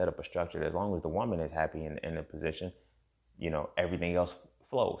 Society has set up a structure that as long as the woman is happy in a position, you know, everything else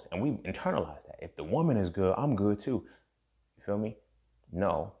flows. And we internalize that. If the woman is good, I'm good too. You feel me?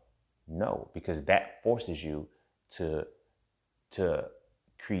 No, because that forces you to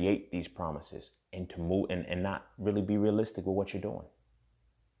create these promises and to move and not really be realistic with what you're doing.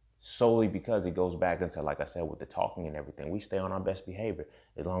 Solely because it goes back into, like I said, with the talking and everything. We stay on our best behavior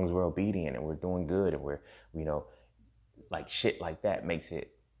as long as we're obedient and we're doing good and we're, you know, like shit like that makes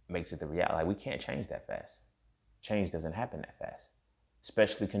it the reality. Like we can't change that fast. Change doesn't happen that fast,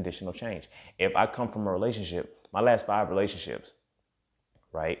 especially conditional change. If I come from a relationship, my last 5 relationships,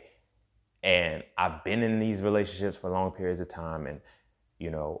 right? And I've been in these relationships for long periods of time. And, you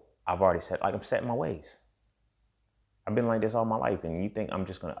know, I've already said, like, I'm set in my ways. I've been like this all my life. And you think I'm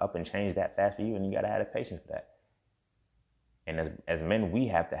just going to up and change that fast for you? And you got to have the patience for that. And as men, we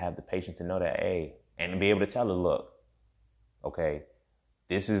have to have the patience to know that, hey, and be able to tell her, look, okay,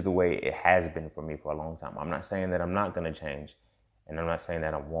 this is the way it has been for me for a long time. I'm not saying that I'm not going to change. And I'm not saying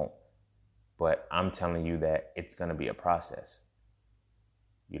that I won't. But I'm telling you that it's going to be a process.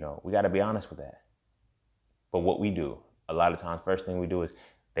 You know, we got to be honest with that. But what we do, a lot of times, first thing we do is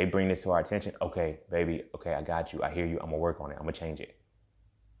they bring this to our attention. Okay, baby. Okay, I got you. I hear you. I'm going to work on it. I'm going to change it.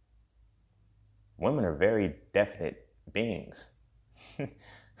 Women are very definite beings.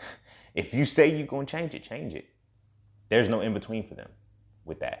 If you say you're going to change it, change it. There's no in between for them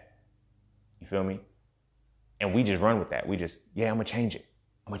with that. You feel me? And we just run with that. We just, yeah, I'm going to change it.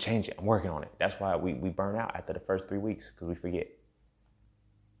 I'm going to change it. I'm working on it. That's why we burn out after the first 3 weeks, because we forget.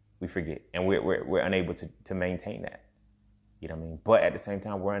 We forget. And we're unable to maintain that. You know what I mean? But at the same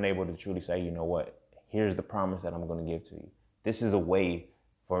time, we're unable to truly say, you know what? Here's the promise that I'm going to give to you. This is a way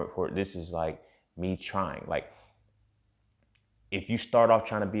for this is like me trying. Like, if you start off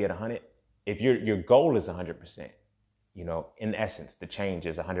trying to be at 100, if your goal is 100%, you know, in essence, the change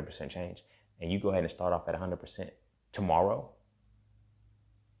is 100% change. And you go ahead and start off at 100% tomorrow,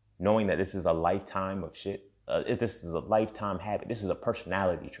 knowing that this is a lifetime of shit. If this is a lifetime habit, this is a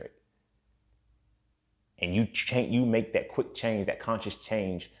personality trait. And you make that quick change, that conscious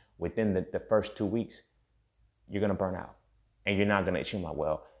change within the first 2 weeks, you're going to burn out. And you're not going to achieve, like,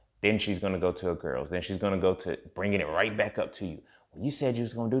 well, then she's going to go to a girl's. Then she's going to go to bringing it right back up to you. Well, you said you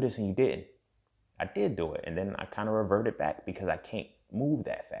was going to do this and you didn't. I did do it. And then I kind of reverted back because I can't move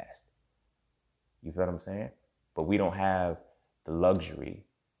that fast. You feel what I'm saying? But we don't have the luxury,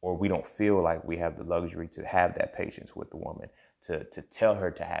 or we don't feel like we have the luxury to have that patience with the woman, to tell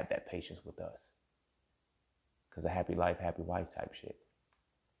her to have that patience with us. Because a happy life, happy wife type shit.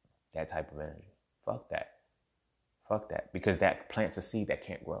 That type of energy. Fuck that. Fuck that. Because that plants a seed that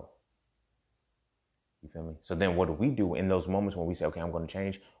can't grow. You feel me? So then what do we do in those moments when we say, okay, I'm going to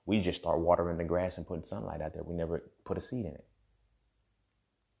change? We just start watering the grass and putting sunlight out there. We never put a seed in it.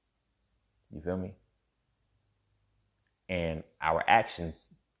 You feel me? And our actions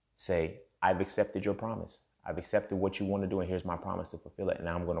say, I've accepted your promise. I've accepted what you want to do, and here's my promise to fulfill it. And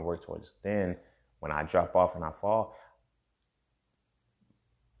now I'm going to work towards it. Then when I drop off and I fall,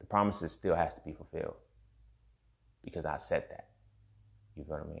 the promises still has to be fulfilled because I've said that. You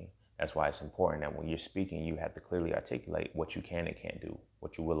feel what I mean? That's why it's important that when you're speaking, you have to clearly articulate what you can and can't do,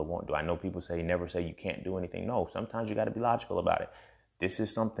 what you will or won't do. I know people say, never say you can't do anything. No, sometimes you got to be logical about it. This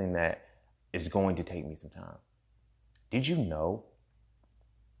is something that is going to take me some time. Did you know,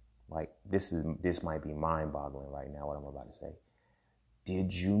 like, this might be mind-boggling right now, what I'm about to say.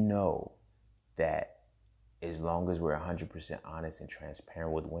 Did you know that as long as we're 100% honest and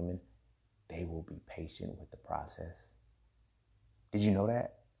transparent with women, they will be patient with the process? Did you know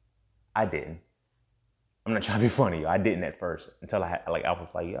that? I didn't. I'm not trying to be funny. I didn't at first until I was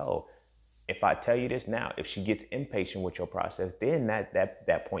like, yo, if I tell you this now, if she gets impatient with your process, then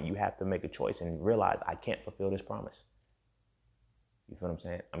that point you have to make a choice and realize I can't fulfill this promise. You feel what I'm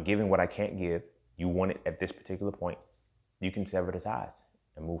saying? I'm giving what I can't give. You want it at this particular point. You can sever the ties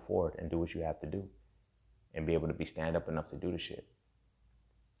and move forward and do what you have to do and be able to be stand up enough to do the shit.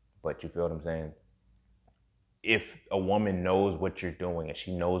 But you feel what I'm saying? If a woman knows what you're doing and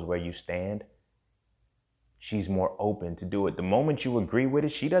she knows where you stand, she's more open to do it. The moment you agree with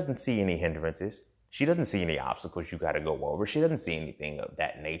it, she doesn't see any hindrances. She doesn't see any obstacles you got to go over. She doesn't see anything of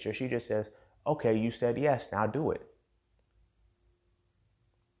that nature. She just says, okay, you said yes, now do it.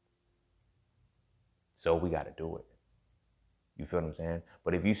 So we got to do it. You feel what I'm saying?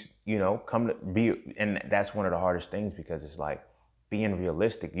 But if come to be, and that's one of the hardest things, because it's like being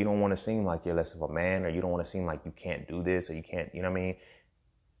realistic. You don't want to seem like you're less of a man, or you don't want to seem like you can't do this, or you can't, you know what I mean?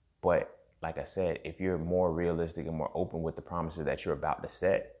 But like I said, if you're more realistic and more open with the promises that you're about to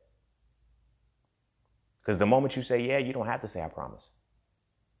set, because the moment you say, yeah, you don't have to say I promise,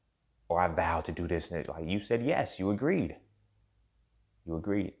 or I vow to do this, and like you said, yes, you agreed. You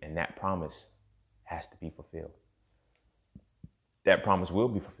agreed, and that promise has to be fulfilled. That promise will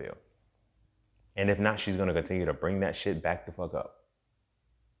be fulfilled. And if not, she's going to continue to bring that shit back the fuck up.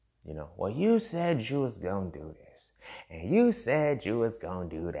 Well, you said you was going to do this, and you said you was going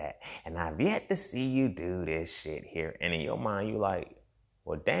to do that, and I've yet to see you do this shit here. And in your mind, you like,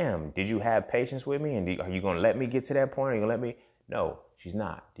 well, damn, did you have patience with me? And are you going to let me get to that point? Are you going to let me? No, she's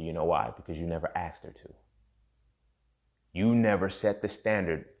not. Do you know why? Because you never asked her to. You never set the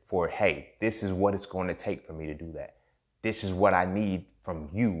standard for, hey, this is what it's going to take for me to do that. This is what I need from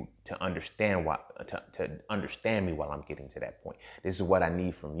you to understand to understand me while I'm getting to that point. This is what I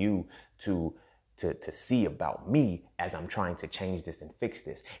need from you to see about me as I'm trying to change this and fix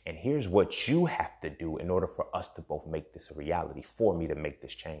this. And here's what you have to do in order for us to both make this a reality, for me to make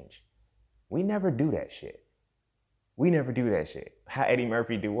this change. We never do that shit. We never do that shit. How Eddie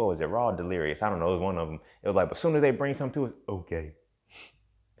Murphy do, what was it, Raw or Delirious? I don't know, it was one of them. It was like, but as soon as they bring something to us, okay.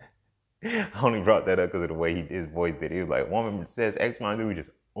 I only brought that up because of the way his voice did. He was like, woman says X, Y, and Z, we just,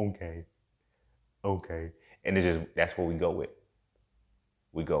 okay. And it's just, that's what we go with.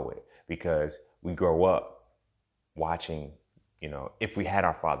 We go with. Because we grow up watching, if we had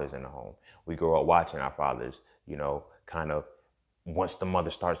our fathers in the home, we grow up watching our fathers, kind of, once the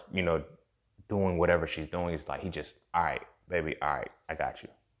mother starts, doing whatever she's doing, it's like, he just, all right, baby, all right, I got you.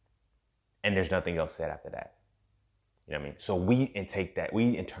 And there's nothing else said after that. You know what I mean? So we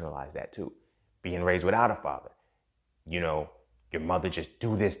internalize that too. Being raised without a father, your mother just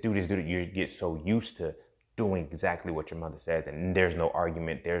do this. You get so used to doing exactly what your mother says, and there's no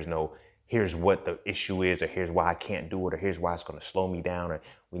argument. There's no, here's what the issue is, or here's why I can't do it, or here's why it's going to slow me down. Or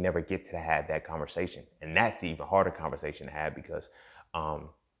we never get to have that conversation. And that's an even harder conversation to have, because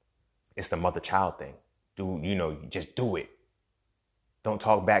it's the mother-child thing. Just do it. Don't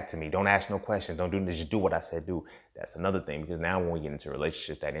talk back to me. Don't ask no questions. Don't do this. Just do what I said do. That's another thing, because now when we get into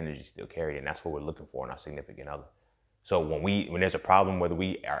relationships, that energy is still carried, and that's what we're looking for in our significant other. So when there's a problem, whether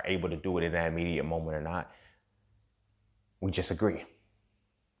we are able to do it in that immediate moment or not, we just agree.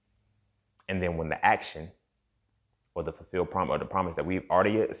 And then when the action or the fulfilled promise, or the promise that we've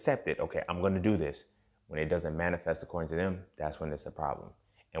already accepted, okay, I'm going to do this, when it doesn't manifest according to them, that's when it's a problem.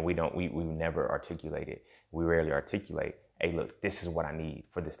 And we never articulate it. We rarely articulate, hey, look, this is what I need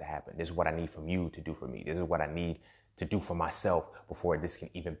for this to happen. This is what I need from you to do for me. This is what I need to do for myself before this can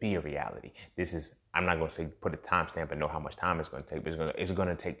even be a reality. I'm not going to say put a timestamp and know how much time it's going to take, but it's going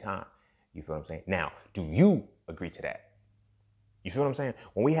to take time. You feel what I'm saying? Now, do you agree to that? You feel what I'm saying?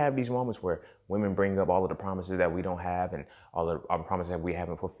 When we have these moments where women bring up all of the promises that we don't have, and all of our promises that we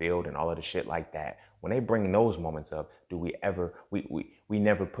haven't fulfilled, and all of the shit like that, when they bring those moments up, do we ever, we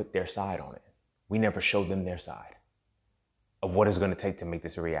never put their side on it. We never show them their side of what it's going to take to make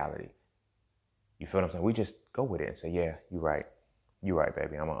this a reality. You feel what I'm saying? We just go with it and say, yeah, you're right. You're right,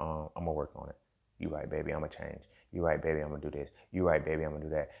 baby. I'm gonna work on it. You're right, baby. I'm gonna change. You're right, baby. I'm gonna do this. You're right, baby. I'm gonna do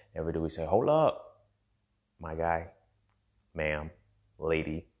that. Never do we say, hold up, my guy, ma'am,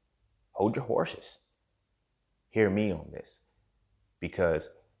 lady, hold your horses. Hear me on this. Because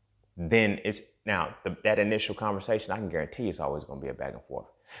then that initial conversation, I can guarantee it's always going to be a back and forth.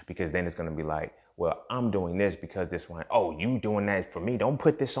 Because then it's going to be like, well, I'm doing this because this one, oh, you doing that for me. Don't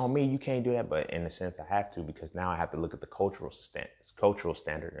put this on me. You can't do that. But in a sense, I have to, because now I have to look at the cultural standard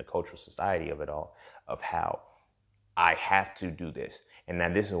and the cultural society of it all, of how I have to do this. And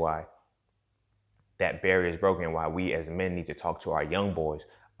now this is why that barrier is broken, and why we as men need to talk to our young boys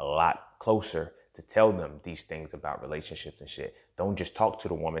a lot closer to tell them these things about relationships and shit. Don't just talk to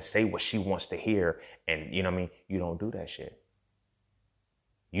the woman, say what she wants to hear, and you know what I mean? You don't do that shit.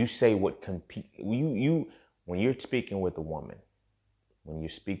 You say what when you're speaking with a woman, when you're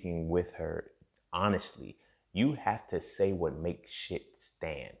speaking with her honestly, you have to say what makes shit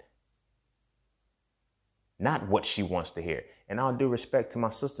stand. Not what she wants to hear. And all due respect to my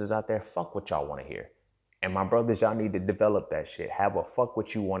sisters out there, fuck what y'all want to hear. And my brothers, y'all need to develop that shit. Have a fuck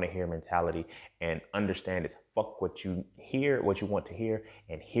what you want to hear mentality, and understand it's fuck what you hear, what you want to hear,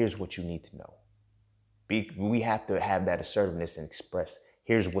 and here's what you need to know. We have to have that assertiveness and express,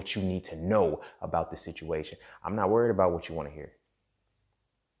 here's what you need to know about the situation. I'm not worried about what you want to hear.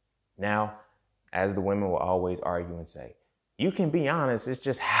 Now, as the women will always argue and say, you can be honest, it's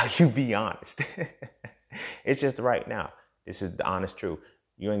just how you be honest. It's just right now. This is the honest truth.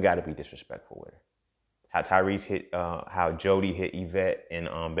 You ain't got to be disrespectful with her. How Tyrese hit, how Jody hit Yvette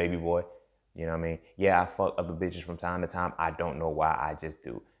and Baby Boy. You know what I mean? Yeah, I fuck other bitches from time to time. I don't know why. I just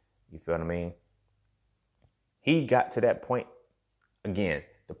do. You feel what I mean? He got to that point. Again,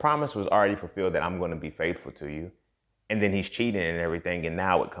 the promise was already fulfilled that I'm going to be faithful to you. And then he's cheating and everything, and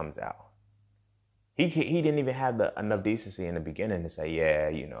now it comes out. He didn't even have enough decency in the beginning to say, yeah,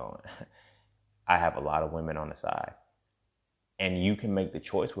 you know, I have a lot of women on the side. And you can make the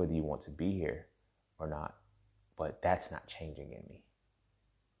choice whether you want to be here or not. But that's not changing in me.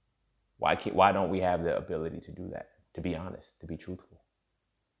 Why don't we have the ability to do that? To be honest, to be truthful.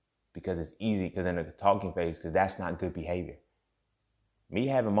 Because it's easy, because in the talking phase, because that's not good behavior. Me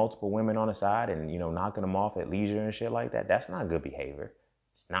having multiple women on the side and, you know, knocking them off at leisure and shit like that, that's not good behavior.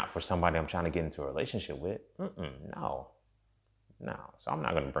 It's not for somebody I'm trying to get into a relationship with. No. So I'm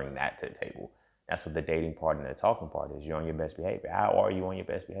not going to bring that to the table. That's what the dating part and the talking part is. You're on your best behavior. How are you on your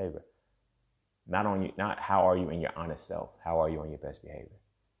best behavior? Not how are you in your honest self. How are you on your best behavior?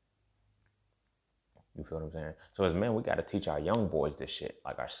 You feel what I'm saying? So as men, we got to teach our young boys this shit.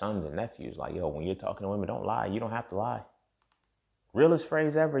 Like our sons and nephews. Like, yo, when you're talking to women, don't lie. You don't have to lie. Realest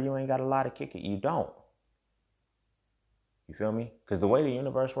phrase ever, you ain't got to lie to kick it. You don't. You feel me? Because the way the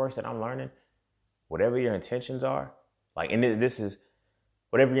universe works that I'm learning, whatever your intentions are, like, and this is,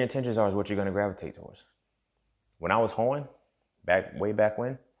 whatever your intentions are is what you're going to gravitate towards. When I was hoeing, way back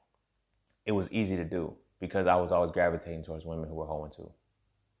when, it was easy to do because I was always gravitating towards women who were hoeing too.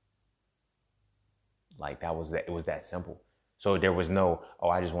 Like it was that simple. So there was no, I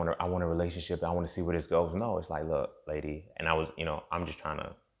want a relationship. I want to see where this goes. No, it's like, look, lady. And I was, you know, I'm just trying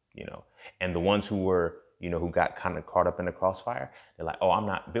to, you know, and the ones who were, you know, who got kind of caught up in the crossfire, they're like, I'm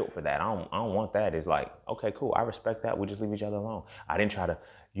not built for that. I don't want that. It's like, okay, cool. I respect that. We just leave each other alone. I didn't try to,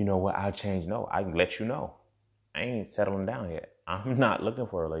 you know what, I'll change. No, I can let you know. I ain't settling down yet. I'm not looking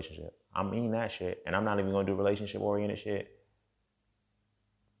for a relationship. I mean that shit. And I'm not even going to do relationship-oriented shit.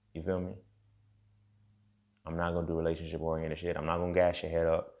 You feel me? I'm not going to do relationship-oriented shit. I'm not going to gas your head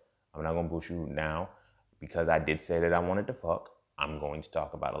up. I'm not going to boost you now. Because I did say that I wanted to fuck, I'm going to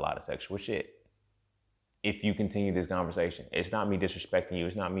talk about a lot of sexual shit. If you continue this conversation, it's not me disrespecting you.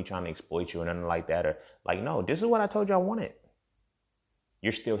 It's not me trying to exploit you or nothing like that. Or like, no, this is what I told you I wanted.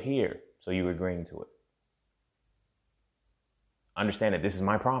 You're still here, so you're agreeing to it. Understand that this is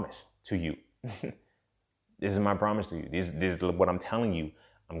my promise to you. This is my promise to you. This is what I'm telling you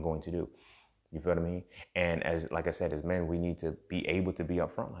I'm going to do. You feel what I mean? And like I said, as men, we need to be able to be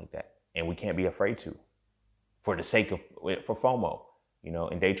upfront like that. And we can't be afraid to. For the sake of, for FOMO. You know,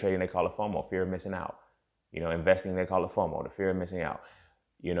 in day trading, they call it FOMO, fear of missing out. You know, investing, they call it FOMO, the fear of missing out.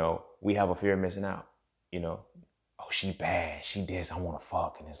 You know, we have a fear of missing out. You know, oh, she bad, she this, I want to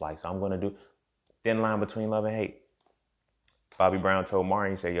fuck. And it's like, so I'm going to do, thin line between love and hate. Bobby Brown told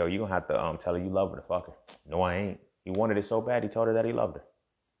Mari, he said, yo, you going to have to tell her you love her to fuck her. No, I ain't. He wanted it so bad, he told her that he loved her.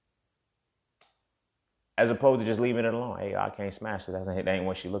 As opposed to just leaving it alone. Hey, I can't smash her. That ain't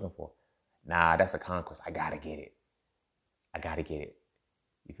what she's looking for. Nah, that's a conquest. I got to get it.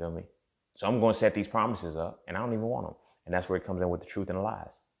 You feel me? So I'm going to set these promises up, and I don't even want them. And that's where it comes in with the truth and the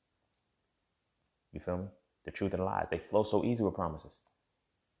lies. You feel me? The truth and the lies. They flow so easy with promises.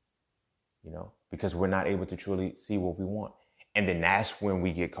 You know, because we're not able to truly see what we want. And then that's when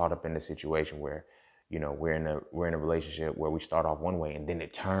we get caught up in the situation where, you know, we're in a relationship where we start off one way and then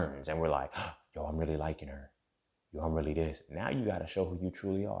it turns and we're like, yo, I'm really liking her. Yo, I'm really this. Now you got to show who you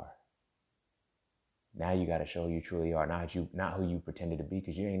truly are. Now you got to show who you truly are. Not who you pretended to be,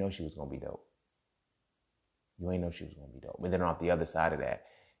 because you ain't know she was going to be dope. But then off the other side of that,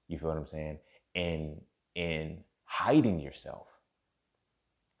 you feel what I'm saying? In hiding yourself,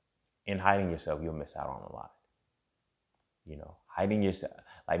 you'll miss out on a lot. You know, hiding yourself,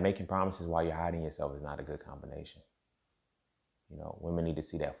 like making promises while you're hiding yourself is not a good combination. You know, women need to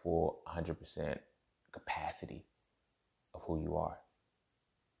see that full 100% capacity of who you are.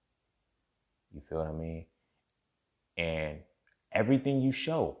 You feel what I mean? And everything you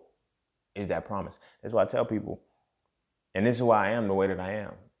show is that promise. That's why I tell people, and this is why I am the way that I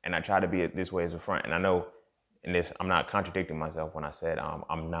am. And I try to be this way as a front. And I know in this, I'm not contradicting myself when I said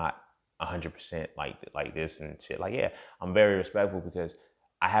I'm not 100% like this and shit. Like, yeah, I'm very respectful because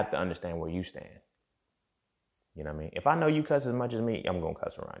I have to understand where you stand. You know what I mean? If I know you cuss as much as me, I'm going to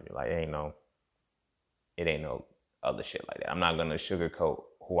cuss around you. Like, it ain't no other shit like that. I'm not going to sugarcoat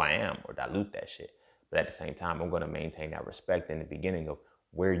who I am or dilute that shit. But at the same time, I'm going to maintain that respect in the beginning of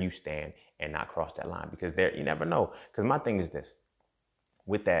where you stand and not cross that line, because you never know. Because my thing is this,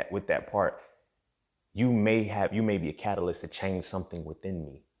 with that part, you may be a catalyst to change something within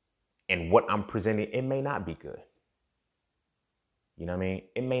me. And what I'm presenting, it may not be good. You know what I mean?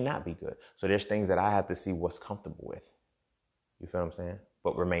 It may not be good. So there's things that I have to see what's comfortable with. You feel what I'm saying?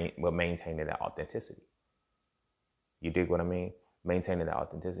 But maintaining that authenticity. You dig what I mean? Maintaining that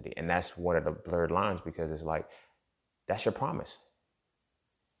authenticity. And that's one of the blurred lines, because it's like, that's your promise.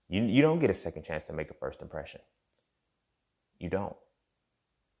 You don't get a second chance to make a first impression. You don't.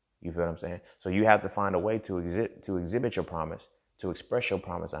 You feel what I'm saying? So you have to find a way to exhibit your promise, to express your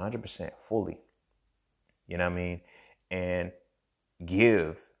promise 100% fully. You know what I mean? And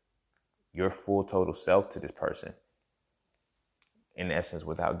give your full total self to this person, in essence,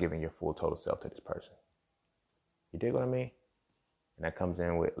 without giving your full total self to this person. You dig what I mean? And that comes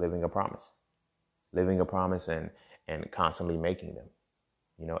in with living a promise. Living a promise and constantly making them.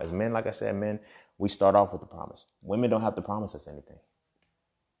 You know, as men, like I said, men, we start off with the promise. Women don't have to promise us anything.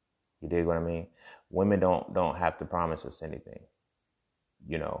 You dig what I mean? Women don't have to promise us anything.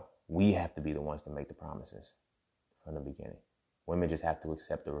 You know, we have to be the ones to make the promises from the beginning. Women just have to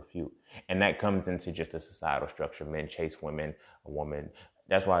accept the refute. And that comes into just a societal structure. Men chase women, a woman.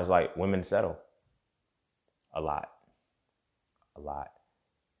 That's why it's like women settle a lot.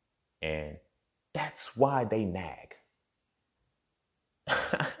 And that's why they nag.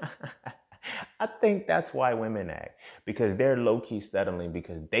 I think that's why women nag, because they're low-key settling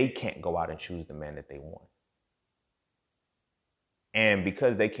because they can't go out and choose the man that they want. And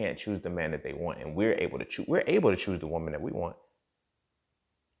because they can't choose the man that they want, and we're able to choose the woman that we want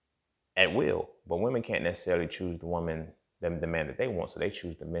at will. But women can't necessarily choose the man that they want. So they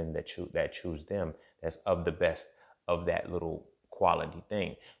choose the men that choose them, that's of the best of that little quality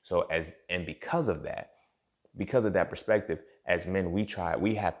thing. So because of that perspective, as men, we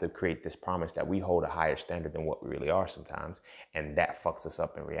have to create this promise that we hold a higher standard than what we really are sometimes. And that fucks us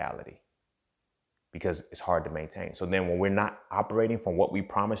up in reality, because it's hard to maintain. So then when we're not operating from what we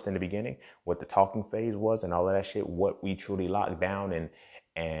promised in the beginning, what the talking phase was and all of that shit, what we truly locked down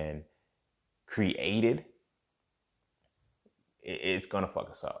and created, it's going to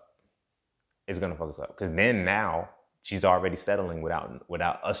fuck us up. It's going to fuck us up. Because then now she's already settling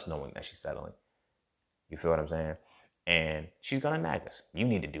without us knowing that she's settling. You feel what I'm saying? And she's going to nag us. You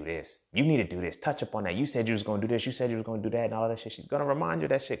need to do this. You need to do this. Touch up on that. You said you was going to do this. You said you was going to do that and all that shit. She's going to remind you of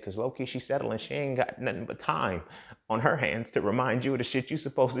that shit, because low-key she's settling. She ain't got nothing but time on her hands to remind you of the shit you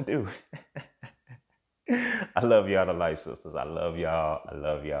supposed to do. I love y'all, the life sisters. I love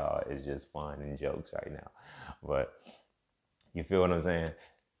y'all. It's just fun and jokes right now. But you feel what I'm saying?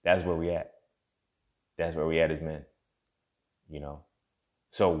 That's where we at. That's where we at as men. You know?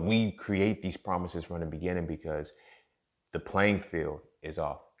 So we create these promises from the beginning because the playing field is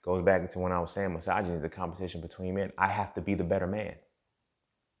off. Goes back to when I was saying misogyny is a competition between men. I have to be the better man.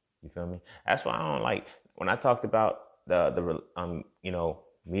 You feel me? That's why I don't like, when I talked about the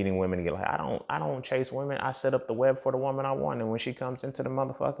meeting women to get like, I don't chase women. I set up the web for the woman I want, and when she comes into the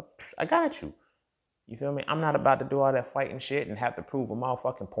motherfucker, I got you. You feel me? I'm not about to do all that fighting shit and have to prove a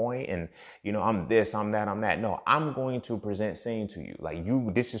motherfucking point and, I'm this, I'm that, I'm that. No, I'm going to present scene to you. Like,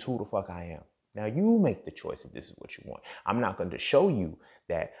 this is who the fuck I am. Now you make the choice if this is what you want. I'm not going to show you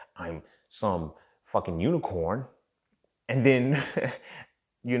that I'm some fucking unicorn. And then,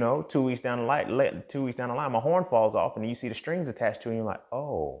 2 weeks down the line, my horn falls off and you see the strings attached to it and you're like,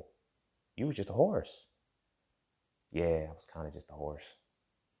 oh, you was just a horse. Yeah, I was kind of just a horse.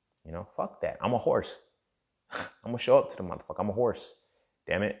 Fuck that. I'm a horse. I'm going to show up to the motherfucker. I'm a horse.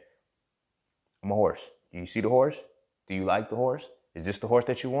 Damn it. I'm a horse. Do you see the horse? Do you like the horse? Is this the horse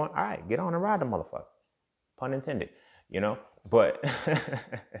that you want? All right, get on and ride the motherfucker. Pun intended, But,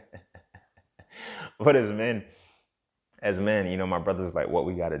 but as men, my brother's like, what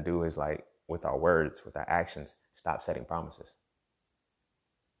we got to do is like, with our words, with our actions, stop setting promises.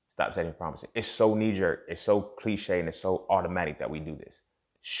 Stop setting promises. It's so knee-jerk, it's so cliche, and it's so automatic that we do this.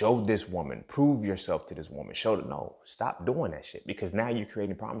 Show this woman, prove yourself to this woman. No, stop doing that shit, because now you're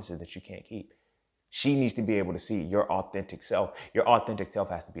creating promises that you can't keep. She needs to be able to see your authentic self. Your authentic self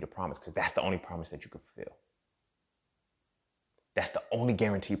has to be the promise, because that's the only promise that you can fulfill. That's the only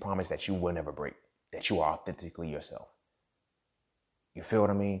guaranteed promise that you will never break, that you are authentically yourself. You feel what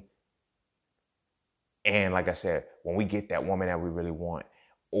I mean? And like I said, when we get that woman that we really want,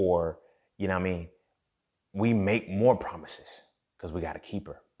 or, we make more promises because we got to keep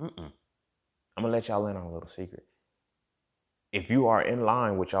her. I'm going to let y'all in on a little secret. If you are in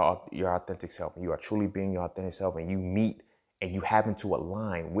line with your authentic self, and you are truly being your authentic self, and you meet and you happen to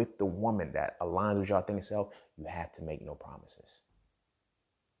align with the woman that aligns with your authentic self, you have to make no promises.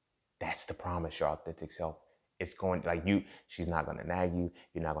 That's the promise, your authentic self. It's going she's not going to nag you.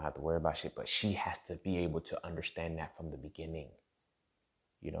 You're not going to have to worry about shit, but she has to be able to understand that from the beginning.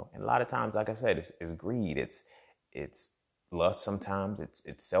 And a lot of times, like I said, it's greed. It's lust sometimes.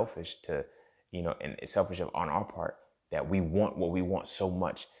 It's selfish to, and it's selfish on our part that we want what we want so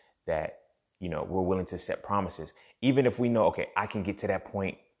much that, we're willing to set promises. Even if we know, okay, I can get to that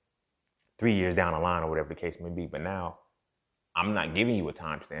point 3 years down the line or whatever the case may be. But now I'm not giving you a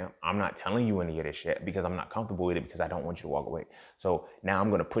timestamp. I'm not telling you any of this shit because I'm not comfortable with it, because I don't want you to walk away. So now I'm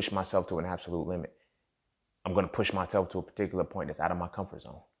going to push myself to an absolute limit. I'm going to push myself to a particular point that's out of my comfort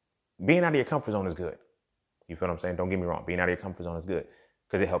zone. Being out of your comfort zone is good. You feel what I'm saying? Don't get me wrong. Being out of your comfort zone is good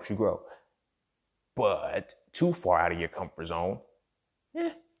because it helps you grow. But too far out of your comfort zone,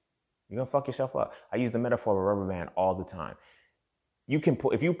 you're going to fuck yourself up. I use the metaphor of a rubber band all the time.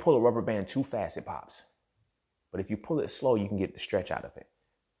 If you pull a rubber band too fast, it pops. But if you pull it slow, you can get the stretch out of it.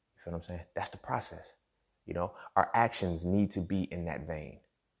 You feel what I'm saying? That's the process. Our actions need to be in that vein.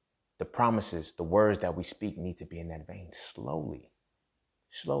 The promises, the words that we speak need to be in that vein. Slowly.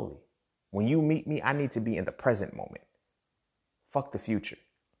 When you meet me, I need to be in the present moment. Fuck the future.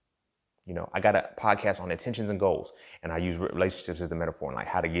 I got a podcast on intentions and goals, and I use relationships as the metaphor, and like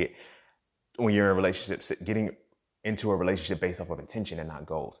how to get, when you're in a relationship, getting into a relationship based off of intention and not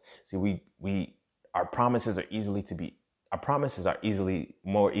goals. See, our promises are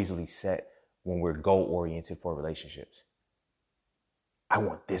more easily set when we're goal oriented for relationships. I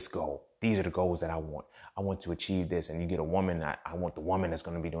want this goal. These are the goals that I want. I want to achieve this. And you get a woman, I want the woman that's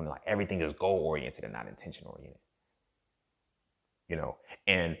going to be doing like everything is goal oriented and not intention oriented.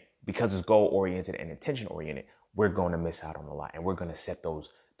 And because it's goal oriented and intention oriented, we're going to miss out on a lot. And we're going to set those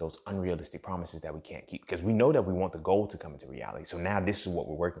unrealistic promises that we can't keep, because we know that we want the goal to come into reality. So now this is what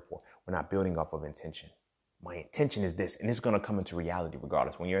we're working for. We're not building off of intention. My intention is this, and it's going to come into reality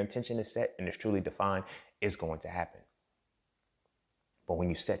regardless. When your intention is set and it's truly defined, it's going to happen. But when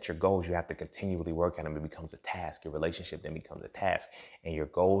you set your goals, you have to continually work at them. It becomes a task. Your relationship then becomes a task. And your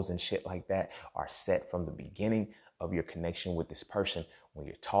goals and shit like that are set from the beginning of your connection with this person when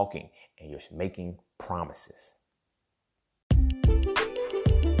you're talking and you're making promises.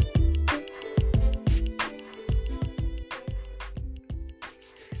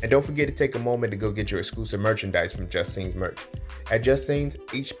 And don't forget to take a moment to go get your exclusive merchandise from Just Scenes merch. At Just Scenes,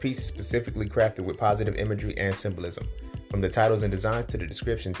 each piece is specifically crafted with positive imagery and symbolism. From the titles and designs to the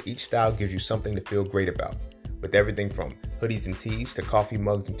descriptions, each style gives you something to feel great about. With everything from hoodies and tees to coffee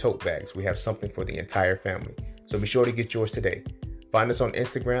mugs and tote bags, we have something for the entire family. So be sure to get yours today. Find us on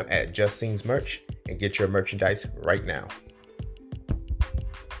Instagram at Just Scenes merch and get your merchandise right now.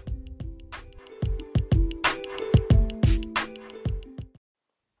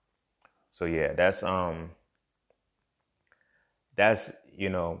 So yeah, that's how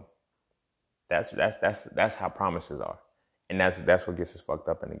promises are. And that's what gets us fucked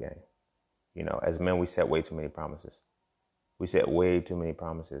up in the game. As men, we set way too many promises. We set way too many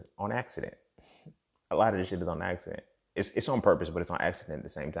promises on accident. A lot of this shit is on accident. It's on purpose, but it's on accident at the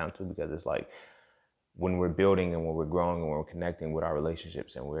same time too, because it's like when we're building and when we're growing and when we're connecting with our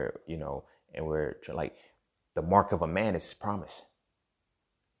relationships and we're like, the mark of a man is his promise.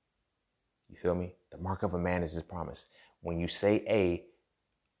 You feel me? The mark of a man is his promise. When you say A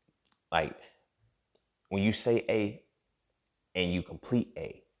and you complete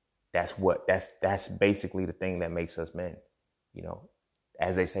A, that's basically the thing that makes us men.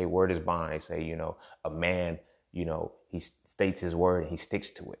 As they say, word is bond. They say, a man, he states his word and he sticks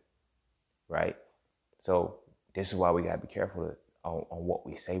to it. Right? So this is why we gotta be careful on what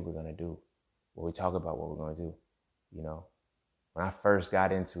we say we're gonna do, what we talk about, what we're gonna do. When I first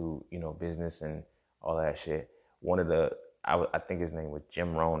got into, business and all that shit, I think his name was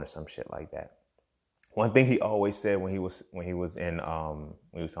Jim Rohn or some shit like that. One thing he always said when he was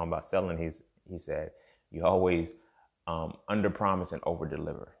talking about selling, he said, you always under-promise and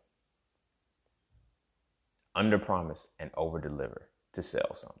over-deliver. Under-promise and over-deliver to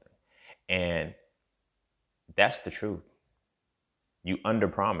sell something. And that's the truth. You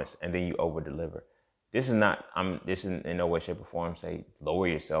under-promise and then you over-deliver. This is in no way, shape, or form say lower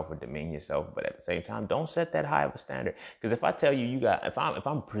yourself or demean yourself, but at the same time, don't set that high of a standard. Because if I tell you if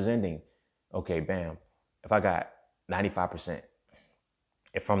I'm presenting, okay, bam, if I got 95%,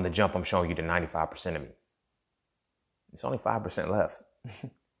 if from the jump I'm showing you the 95% of me, it's only 5% left. If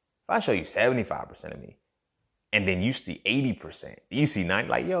I show you 75% of me, and then you see 80%, you see 90%,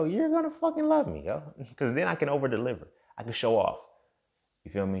 like, yo, you're gonna fucking love me, yo. Because then I can over deliver. I can show off.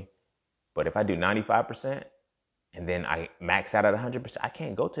 You feel me? But if I do 95% and then I max out at 100%, I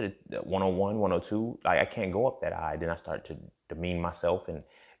can't go to the 101, 102. Like, I can't go up that high. Then I start to demean myself and,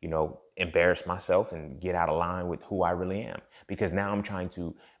 embarrass myself and get out of line with who I really am. Because now I'm trying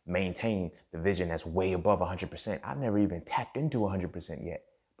to maintain the vision that's way above 100%. I've never even tapped into 100% yet,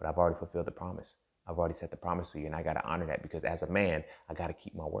 but I've already fulfilled the promise. I've already set the promise to you, and I got to honor that because as a man, I got to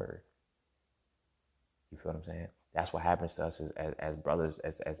keep my word. You feel what I'm saying? That's what happens to us as brothers,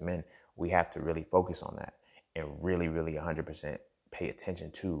 as men. We have to really focus on that and really, really 100% pay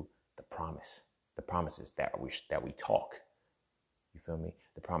attention to the promises that we talk. You feel me?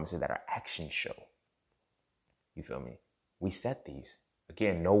 The promises that our actions show. You feel me? We set these.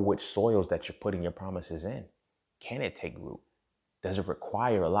 Again, know which soils that you're putting your promises in. Can it take root? Does it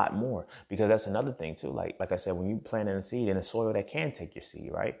require a lot more? Because that's another thing too. Like I said, when you plant a seed in a soil that can take your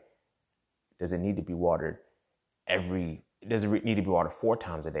seed, right? Does it need to be watered does it need to be watered 4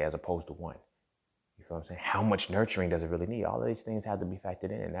 times a day as opposed to 1? You feel what I'm saying? How much nurturing does it really need? All of these things have to be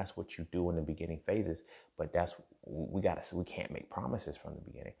factored in, and that's what you do in the beginning phases. But we can't make promises from the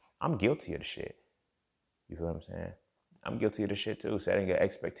beginning. I'm guilty of the shit. You feel what I'm saying? I'm guilty of the shit too. Setting an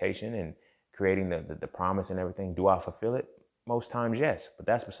expectation and creating the promise and everything. Do I fulfill it? Most times, yes. But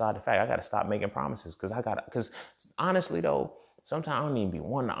that's beside the fact. I got to stop making promises because honestly though, sometimes I don't even be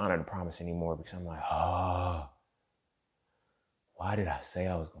wanting to honor the promise anymore because I'm like, why did I say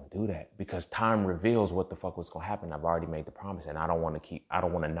I was going to do that? Because time reveals what the fuck was going to happen. I've already made the promise and I don't want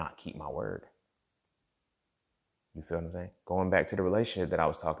to not keep my word. You feel what I'm saying? Going back to the relationship that I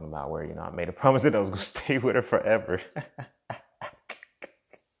was talking about where, I made a promise that I was going to stay with her forever.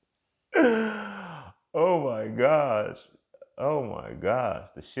 Oh my gosh.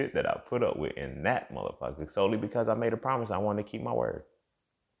 The shit that I put up with in that motherfucker solely because I made a promise I wanted to keep my word.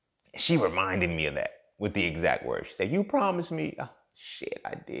 She reminded me of that with the exact words. She said, you promised me. Oh, shit,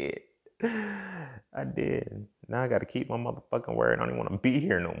 I did. I did. Now I got to keep my motherfucking word. I don't even want to be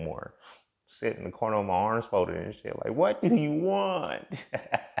here no more. Sit in the corner with my arms folded and shit. Like, what do you want?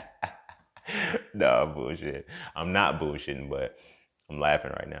 Nah, bullshit. I'm not bullshitting, but I'm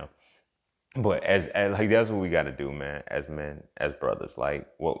laughing right now. But as like that's what we got to do, man. As men, as brothers, like,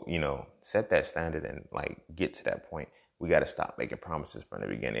 well, set that standard and like get to that point. We got to stop making promises from the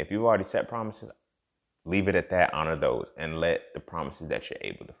beginning. If you've already set promises, leave it at that. Honor those and let the promises that you're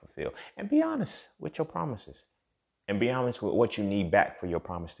able to fulfill. And be honest with your promises. And be honest with what you need back for your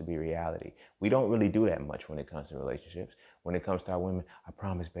promise to be reality. We don't really do that much when it comes to relationships. When it comes to our women, I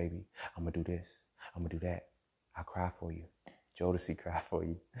promise, baby, I'm going to do this. I'm going to do that. I'll cry for you. Jodeci cry for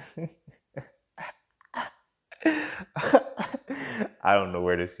you. I don't know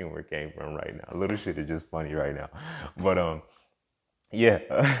where this humor came from right now. Little shit is just funny right now. But, yeah.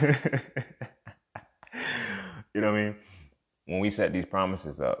 You know what I mean? When we set these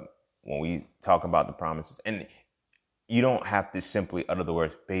promises up, when we talk about the promises, and you don't have to simply utter the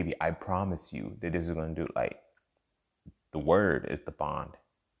words, baby, I promise you that this is going to do, like, the word is the bond.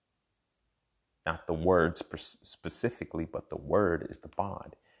 Not the words specifically, but the word is the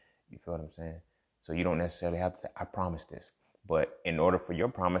bond. You feel what I'm saying? So you don't necessarily have to say, I promise this. But in order for your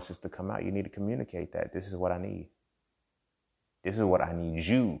promises to come out, you need to communicate that. This is what I need. This is what I need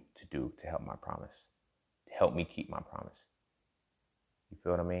you to do to help my promise. To help me keep my promise. You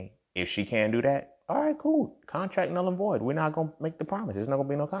feel what I mean? If she can't do that, all right, cool. Contract null and void. We're not going to make the promise. There's not going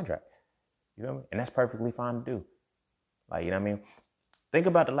to be no contract. You feel me? And that's perfectly fine to do. Like, you know what I mean? Think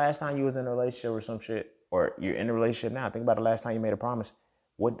about the last time you was in a relationship or some shit, or you're in a relationship now. Think about the last time you made a promise.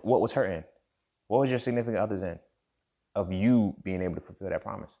 What was her end? What was your significant other's end of you being able to fulfill that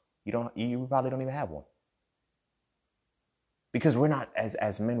promise? You probably don't even have one. Because we're not,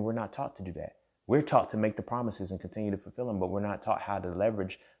 as men, we're not taught to do that. We're taught to make the promises and continue to fulfill them, but we're not taught how to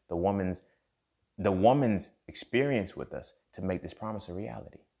leverage the woman's experience with us to make this promise a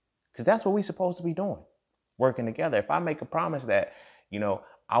reality. Because that's what we're supposed to be doing, working together. If I make a promise that,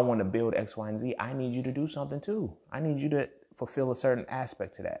 I want to build X, Y, and Z, I need you to do something too. I need you to fulfill a certain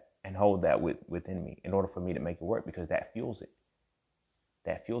aspect to that and hold that within me in order for me to make it work, because that fuels it.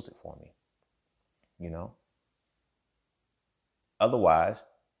 That fuels it for me, Otherwise,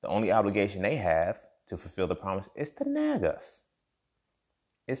 the only obligation they have to fulfill the promise is to nag us.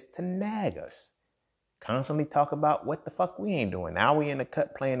 It's to nag us. Constantly talk about what the fuck we ain't doing. Now we in the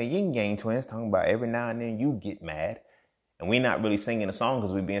cut playing the yin yang twins, talking about every now and then you get mad. And we not really singing a song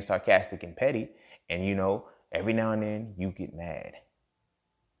because we being sarcastic and petty. And, every now and then you get mad.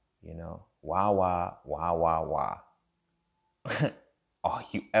 Wah. All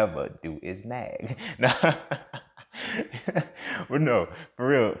you ever do is nag. But no,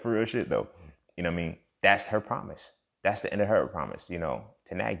 for real shit though. You know what I mean? That's her promise. That's the end of her promise, to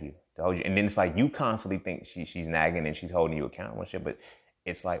nag you, to hold you. And then it's like you constantly think she's nagging and she's holding you accountable and shit. But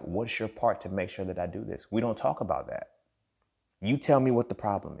it's like, what's your part to make sure that I do this? We don't talk about that. You tell me what the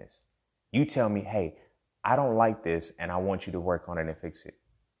problem is. You tell me, hey, I don't like this and I want you to work on it and fix it.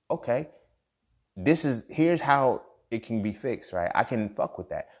 Okay. Here's how it can be fixed, right? I can fuck with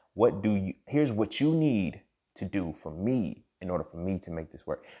that. Here's what you need to do for me in order for me to make this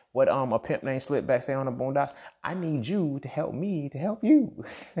work. What a pimp named Slipback say on the Boondocks, I need you to help me to help you.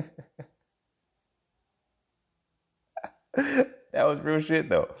 That was real shit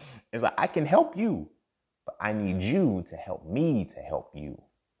though. It's like, I can help you, but I need you to help me to help you.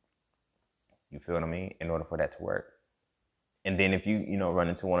 You feel what I mean? In order for that to work. And then if you run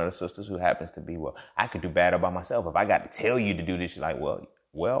into one of the sisters who happens to be, well, I could do better by myself. If I got to tell you to do this, you're like,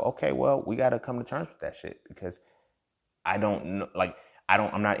 well, okay, well, we got to come to terms with that shit, because I don't know,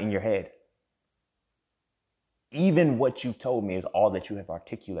 I'm not in your head. Even what you've told me is all that you have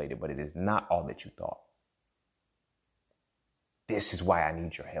articulated, but it is not all that you thought. This is why I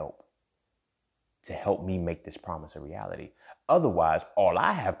need your help, to help me make this promise a reality. Otherwise, all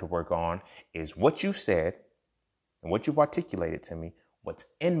I have to work on is what you said and what you've articulated to me, what's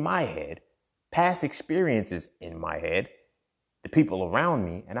in my head, past experiences in my head, the people around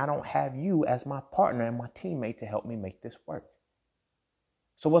me, and I don't have you as my partner and my teammate to help me make this work.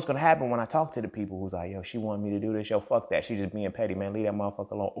 So what's going to happen when I talk to the people who's like, yo, she wanted me to do this, yo, fuck that. She just being petty, man. Leave that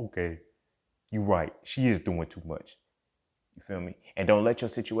motherfucker alone. Okay, you're right. She is doing too much. You feel me? And don't let your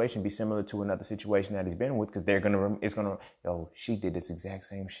situation be similar to another situation that he's been with, because she did this exact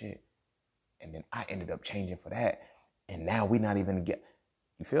same shit. And then I ended up changing for that. And now we're not even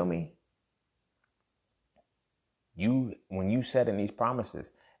you feel me? When you setting these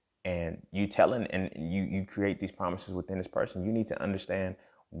promises and you telling and you create these promises within this person, you need to understand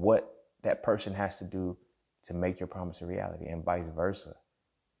what that person has to do to make your promise a reality, and vice versa.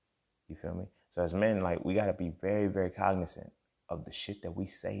 You feel me? So as men, like, we got to be very, very cognizant of the shit that we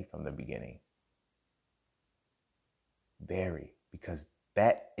say from the beginning. Very, because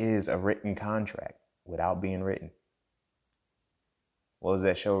that is a written contract without being written. What was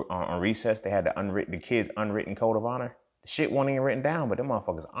that show on Recess? They had the kids' unwritten code of honor. The shit wasn't even written down, but them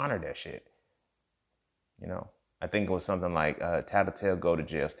motherfuckers honored that shit. I think it was something like tattletale, go to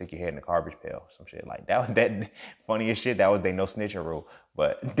jail, stick your head in the garbage pail, some shit like that. That funniest shit. That was they no snitching rule,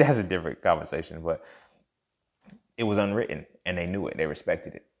 but that's a different conversation. But it was unwritten, and they knew it. They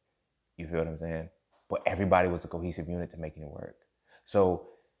respected it. You feel what I'm saying? But everybody was a cohesive unit to making it work. So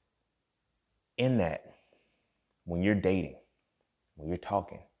in that, when you're dating, when you're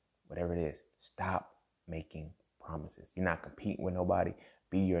talking, whatever it is, stop making promises. You're not competing with nobody.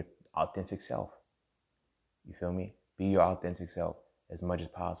 Be your authentic self. You feel me? Be your authentic self as much as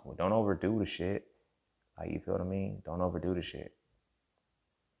possible. Don't overdo the shit. Like, you feel what I mean? Don't overdo the shit.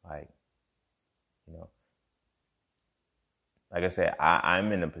 Like I said,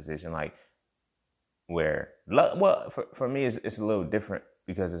 I'm in a position like where, well, for me, it's a little different,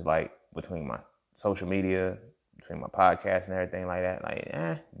 because it's like between my social media, between my podcast and everything like that,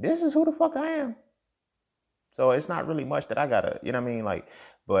 like, this is who the fuck I am. So it's not really much that I gotta, you know what I mean? Like,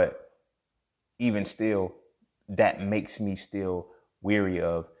 but even still, that makes me still weary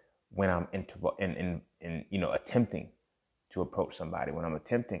of when I'm attempting to approach somebody, when I'm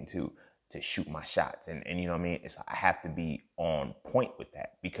attempting to shoot my shots, and you know what I mean? It's, I have to be on point with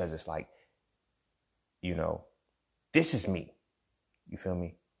that, because it's like, this is me. You feel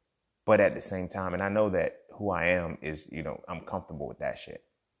me? But at the same time, and I know that who I am is, I'm comfortable with that shit.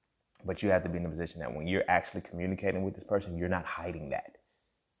 But you have to be in a position that when you're actually communicating with this person, you're not hiding that.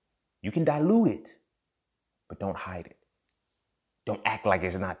 You can dilute it, but don't hide it. Don't act like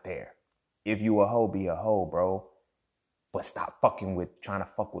it's not there. If you a hoe, be a hoe, bro. But stop trying to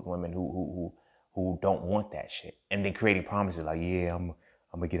fuck with women who don't want that shit. And then creating promises like, yeah, I'm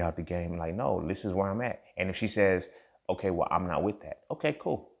gonna get out the game. Like, no, this is where I'm at. And if she says, okay, well, I'm not with that. Okay,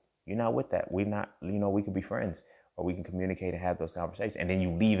 cool. You're not with that. We're not, we can be friends, or we can communicate and have those conversations. And then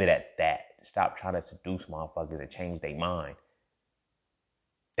you leave it at that. Stop trying to seduce motherfuckers and change their mind.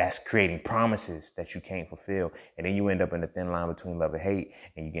 That's creating promises that you can't fulfill. And then you end up in the thin line between love and hate,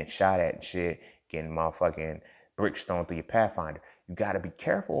 and you getting shot at and shit, getting motherfucking bricks thrown through your Pathfinder. You got to be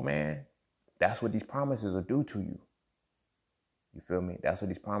careful, man. That's what these promises will do to you. You feel me? That's what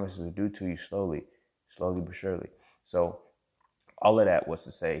these promises will do to you slowly but surely. So all of that was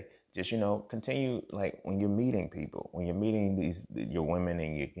to say, just, continue, like, when you're meeting people, when you're meeting your women,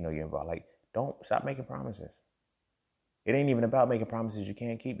 and you're involved, like, don't stop making promises. It ain't even about making promises you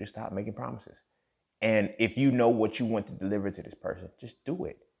can't keep. Just stop making promises. And if you know what you want to deliver to this person, just do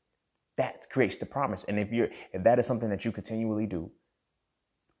it. That creates the promise. And if that is something that you continually do,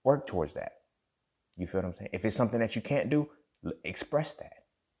 work towards that. You feel what I'm saying? If it's something that you can't do, express that.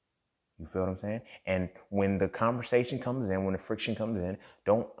 You feel what I'm saying? And when the conversation comes in, when the friction comes in,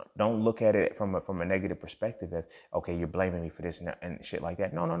 don't look at it from a negative perspective of, okay, you're blaming me for this and shit like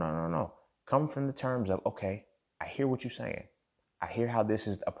that. No. Come from the terms of, okay, I hear what you're saying. I hear how this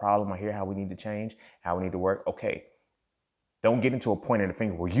is a problem. I hear how we need to change, how we need to work. Okay. Don't get into a point in the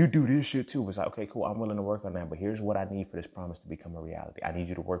finger where you do this shit too. It's like, okay, cool. I'm willing to work on that. But here's what I need for this promise to become a reality. I need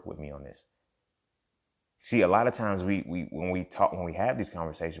you to work with me on this. See, a lot of times when we have these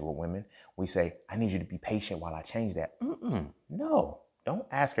conversations with women, we say, I need you to be patient while I change that. No, don't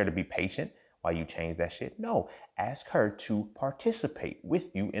ask her to be patient while you change that shit. No, ask her to participate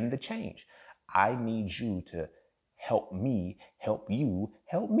with you in the change. I need you to help me, help you,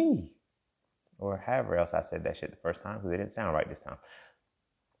 help me. Or however else I said that shit the first time, because it didn't sound right this time.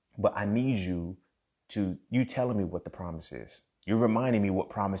 But I need you telling me what the promise is. You're reminding me what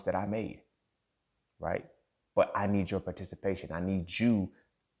promise that I made, right? But I need your participation. I need your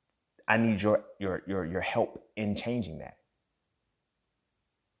help in changing that.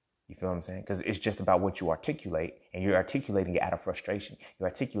 You feel what I'm saying? Because it's just about what you articulate, and you're articulating it out of frustration. You're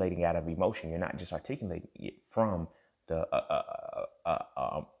articulating it out of emotion. You're not just articulating it from the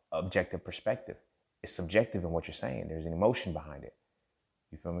objective perspective. It's subjective in what you're saying. There's an emotion behind it.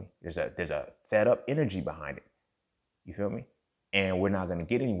 You feel me? There's a fed up energy behind it. You feel me? And we're not going to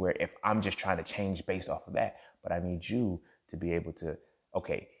get anywhere if I'm just trying to change based off of that. But I need you to be able to,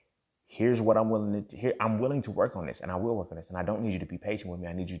 okay, here's what I'm willing to hear. I'm willing to work on this, and I will work on this. And I don't need you to be patient with me.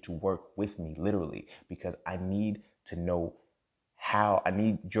 I need you to work with me, literally, because I need to know how. I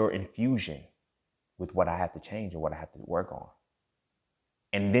need your infusion with what I have to change and what I have to work on.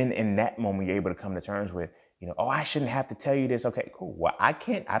 And then in that moment, you're able to come to terms with, oh, I shouldn't have to tell you this. Okay, cool. Well, I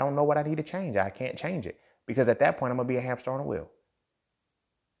don't know what I need to change. I can't change it, because at that point, I'm going to be a hamster on a wheel.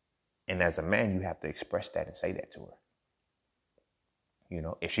 And as a man, you have to express that and say that to her.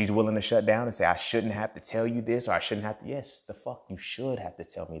 If she's willing to shut down and say, I shouldn't have to tell you this, or I shouldn't have to, yes, the fuck, you should have to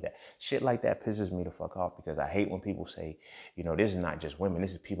tell me that. Shit like that pisses me the fuck off, because I hate when people say, this is not just women.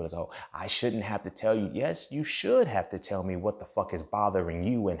 This is people that, I shouldn't have to tell you. Yes, you should have to tell me what the fuck is bothering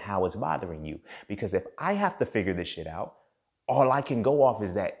you and how it's bothering you. Because if I have to figure this shit out, all I can go off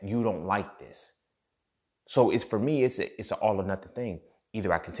is that you don't like this. So for me, it's an all or nothing thing.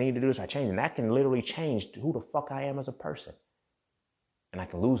 Either I continue to do this or I change. And that can literally change who the fuck I am as a person. And I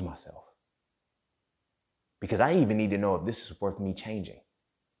can lose myself. Because I even need to know if this is worth me changing,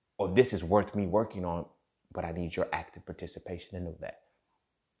 or if this is worth me working on, but I need your active participation to know that.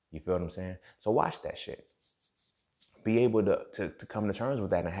 You feel what I'm saying? So watch that shit. Be able to come to terms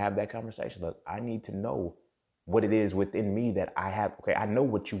with that and have that conversation. Look, I need to know what it is within me that I have. Okay, I know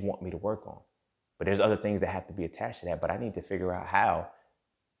what you want me to work on, but there's other things that have to be attached to that. But I need to figure out how,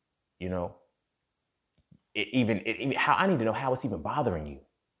 how I need to know how it's even bothering you.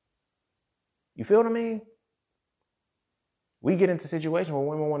 You feel what I mean? We get into situations where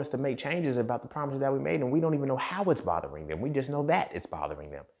women want us to make changes about the promises that we made, and we don't even know how it's bothering them. We just know that it's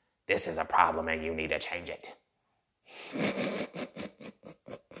bothering them. This is a problem and you need to change it.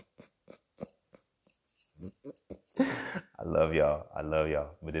 I love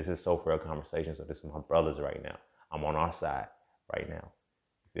y'all. But this is so Frail conversation. So this is my brothers right now. I'm on our side right now.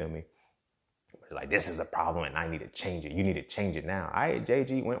 You feel me? It's like, this is a problem and I need to change it. You need to change it now. All right,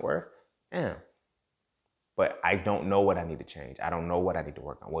 JG Wentworth. Damn. But I don't know what I need to change. I don't know what I need to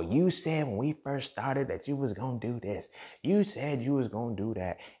work on. Well, you said when we first started that you was going to do this. You said you was going to do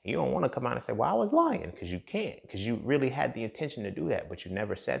that. And you don't want to come out and say, well, I was lying, because you can't. Because you really had the intention to do that, but you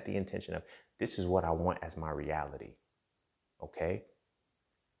never set the intention of, this is what I want as my reality. Okay?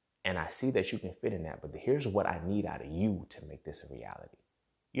 And I see that you can fit in that, but here's what I need out of you to make this a reality.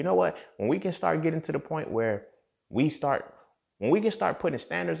 You know what? When we can start getting to the point where when we can start putting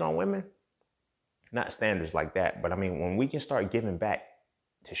standards on women, not standards like that, but I mean, when we can start giving back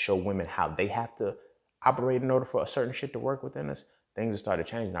to show women how they have to operate in order for a certain shit to work within us, things will start to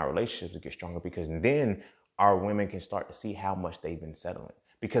change and our relationships will get stronger, because then our women can start to see how much they've been settling.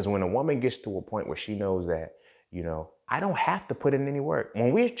 Because when a woman gets to a point where she knows that, I don't have to put in any work.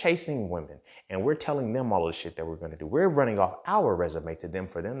 When we're chasing women and we're telling them all the shit that we're going to do, we're running off our resume to them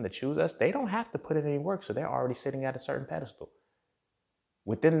for them to choose us. They don't have to put in any work. So they're already sitting at a certain pedestal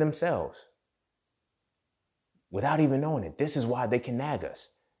within themselves without even knowing it. This is why they can nag us,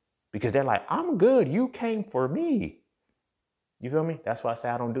 because they're like, I'm good. You came for me. You feel me? That's why I say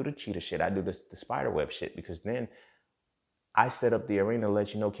I don't do the cheetah shit. I do the spider web shit, because then I set up the arena to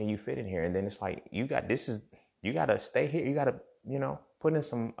let you know, can you fit in here? And then it's like, you got to stay here. You got to, put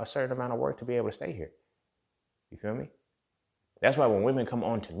in a certain amount of work to be able to stay here. You feel me? That's why when women come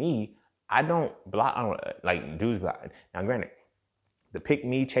on to me, I don't block, like dudes block. Now, granted, the pick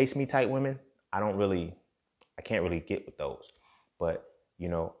me, chase me type women, I can't really get with those. But,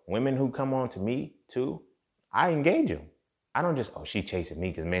 women who come on to me too, I engage them. I don't just, she chasing me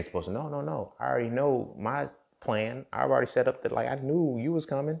because men's supposed to. No. I already know my planned. I already set up that, like, I knew you was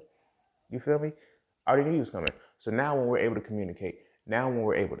coming. You feel me? I already knew you was coming. So now when we're able to communicate, now when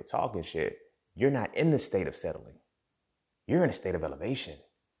we're able to talk and shit, you're not in the state of settling. You're in a state of elevation.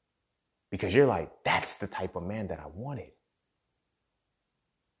 Because you're like, that's the type of man that I wanted.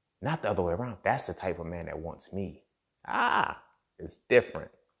 Not the other way around. That's the type of man that wants me. It's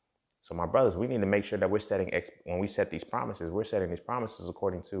different. So my brothers, we need to make sure that we're when we set these promises, we're setting these promises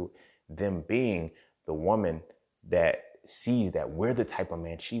according to them being the woman that sees that we're the type of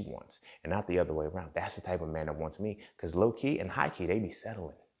man she wants and not the other way around. That's the type of man that wants me. Because low key and high key, they be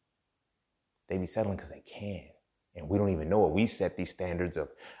settling. They be settling because they can. And we don't even know it. We set these standards of,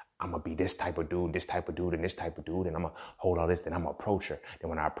 I'm going to be this type of dude, and this type of dude, and I'm going to hold all this, then I'm going to approach her. Then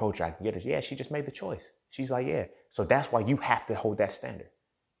when I approach her, I can get her. Yeah, she just made the choice. She's like, yeah. So that's why you have to hold that standard.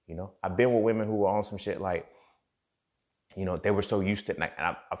 You know, I've been with women who were on some shit like, you know, they were so used to it.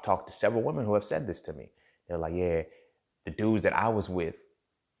 And I've talked to several women who have said this to me. They're like, yeah, the dudes that I was with,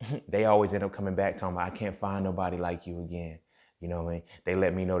 they always end up coming back talking about, I can't find nobody like you again. You know what I mean? They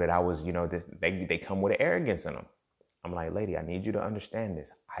let me know that I was, you know, they come with an arrogance in them. I'm like, lady, I need you to understand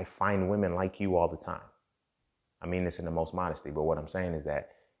this. I find women like you all the time. I mean this in the most modesty, but what I'm saying is that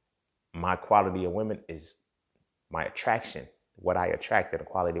my quality of women is my attraction. What I attract in the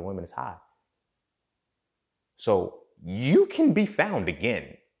quality of women is high. So you can be found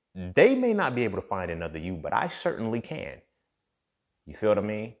again. They may not be able to find another you, but I certainly can. You feel what I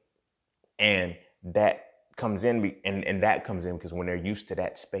mean? And that comes in, and that comes in because when they're used to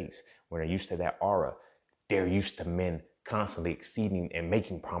that space, when they're used to that aura, they're used to men constantly exceeding and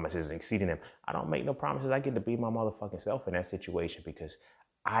making promises and exceeding them. I don't make no promises. I get to be my motherfucking self in that situation because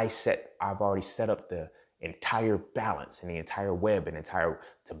I've already set up the entire balance and the entire web and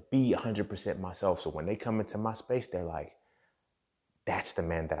to be 100% myself. So when they come into my space, they're like, that's the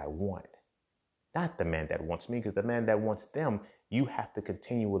man that I want. Not the man that wants me, because the man that wants them, you have to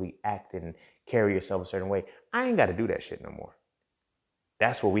continually act and carry yourself a certain way. I ain't got to do that shit no more.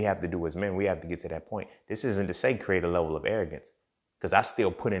 That's what we have to do as men. We have to get to that point. This isn't to say create a level of arrogance, because I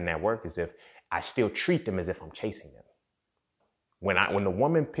still put in that work as if I still treat them as if I'm chasing them. When the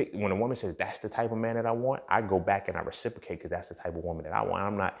woman says that's the type of man that I want, I go back and I reciprocate because that's the type of woman that I want.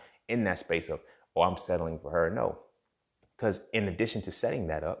 I'm not in that space of, oh, I'm settling for her. No. Because in addition to setting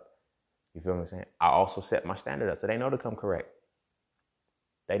that up, you feel what I'm saying? I also set my standard up so they know to come correct.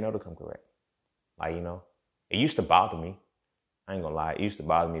 They know to come correct. Like, you know, it used to bother me. I ain't gonna lie. It used to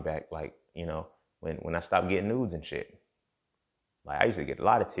bother me back, like, you know, when I stopped getting nudes and shit. Like, I used to get a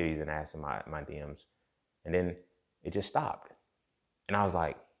lot of titties and ass in my DMs. And then it just stopped. And I was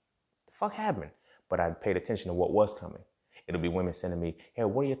like, the fuck happened? But I paid attention to what was coming. It'll be women sending me, hey,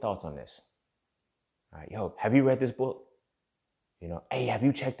 what are your thoughts on this? All right, yo, have you read this book? You know, hey, have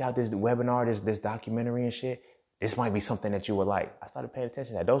you checked out this webinar, this documentary and shit? This might be something that you would like. I started paying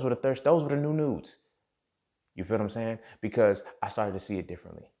attention to that. Those were the new nudes. You feel what I'm saying? Because I started to see it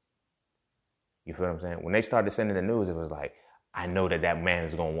differently. You feel what I'm saying? When they started sending the news, it was like, I know that man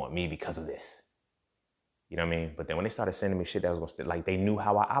is going to want me because of this. You know what I mean? But then when they started sending me shit that was going to, like, they knew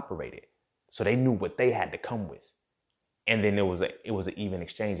how I operated. So they knew what they had to come with. And then it was an even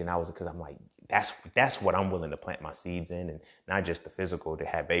exchange. And because I'm like, that's what I'm willing to plant my seeds in. And not just the physical to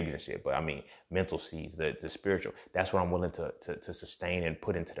have babies and shit, but I mean, mental seeds, the spiritual. That's what I'm willing to sustain and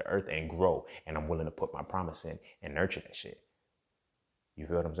put into the earth and grow. And I'm willing to put my promise in and nurture that shit. You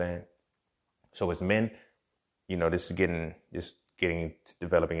feel what I'm saying? So as men, you know, this is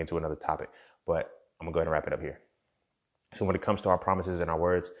developing into another topic, but I'm gonna go ahead and wrap it up here. So when it comes to our promises and our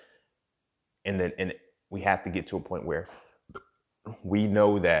words, and we have to get to a point where we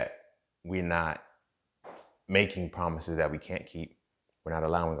know that we're not making promises that we can't keep. We're not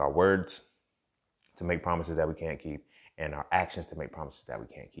allowing our words to make promises that we can't keep, and our actions to make promises that we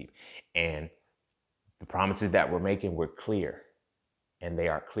can't keep. And the promises that we're making, we're clear, and they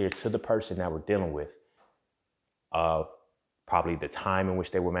are clear to the person that we're dealing with of probably the time in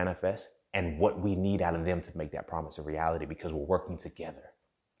which they will manifest and what we need out of them to make that promise a reality, because we're working together.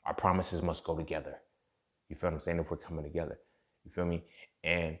 Our promises must go together. You feel what I'm saying? If we're coming together, you feel me?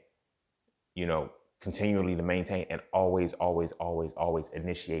 And, you know, continually to maintain and always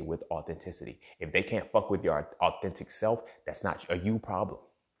initiate with authenticity. If they can't fuck with your authentic self, that's not a you problem.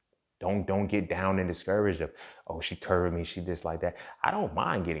 Don't get down and discouraged of, oh, she curved me, she this like that. I don't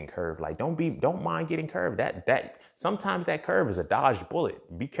mind getting curved. Like, don't mind getting curved. That sometimes that curve is a dodged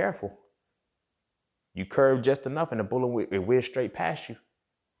bullet. Be careful. You curve just enough and the bullet it whizzed straight past you.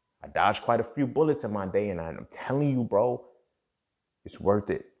 I dodged quite a few bullets in my day, and I'm telling you, bro, it's worth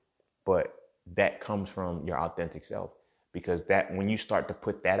it. But that comes from your authentic self, because that when you start to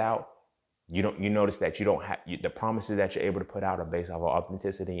put that out, You notice that you don't have the promises that you're able to put out are based off of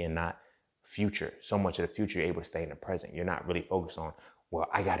authenticity and not future. So much of the future you're able to stay in the present. You're not really focused on, well,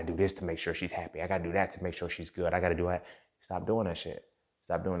 I got to do this to make sure she's happy. I got to do that to make sure she's good. I got to do that. Stop doing that shit.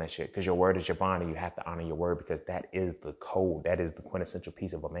 Stop doing that shit. Because your word is your bond, and you have to honor your word, because that is the code. That is the quintessential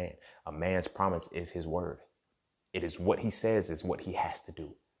piece of a man. A man's promise is his word. It is what he says is what he has to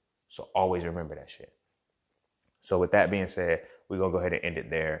do. So always remember that shit. So with that being said, we're going to go ahead and end it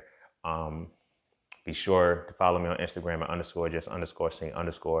there. Be sure to follow me on Instagram at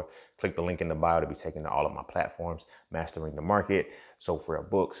 _just_sing_. Click the link in the bio to be taken to all of my platforms: Mastering the Market, So Frail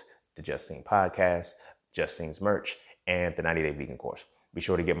Books, the Just Sing Podcast, Just Sing's merch, and the 90-Day Vegan Course. Be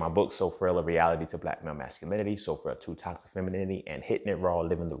sure to get my book, So Frail, A Reality to Black Male Masculinity, So Frail, Too Toxic Femininity, and Hitting It Raw,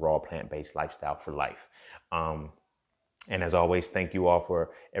 Living the Raw Plant-Based Lifestyle for Life. And as always, thank you all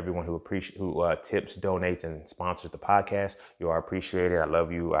for everyone who tips, donates, and sponsors the podcast. You are appreciated. I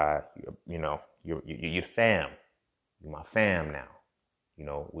love you. You're fam. You're my fam now. You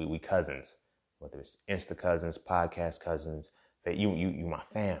know, we cousins. Whether it's Insta cousins, podcast cousins, you my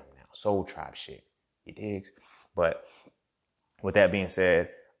fam now. Soul Tribe shit. You digs? But with that being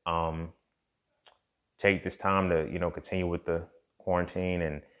said, take this time to, continue with the quarantine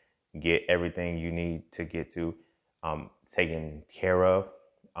and get everything you need to get to taken care of.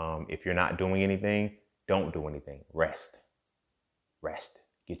 If you're not doing anything, don't do anything. Rest.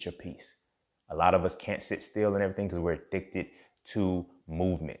 Get your peace. A lot of us can't sit still and everything because we're addicted to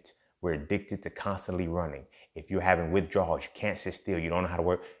movement. We're addicted to constantly running. If you're having withdrawals, you can't sit still. You don't know how to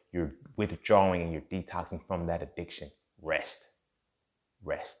work. You're withdrawing and you're detoxing from that addiction. Rest.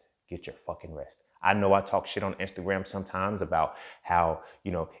 Get your fucking rest. I know I talk shit on Instagram sometimes about how,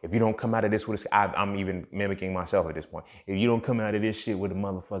 if you don't come out of this with I'm even mimicking myself at this point. If you don't come out of this shit with a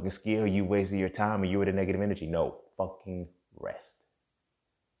motherfucking skill, you wasted your time and you with a negative energy. No, fucking rest.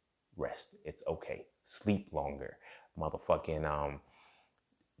 It's okay. Sleep longer. Motherfucking,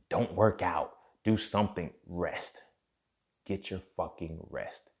 don't work out. Do something. Rest. Get your fucking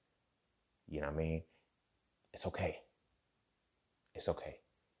rest. You know what I mean? It's okay.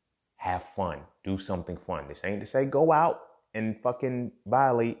 Have fun. Do something fun. This ain't to say go out and fucking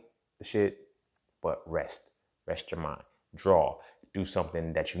violate the shit, but rest. Rest your mind. Draw. Do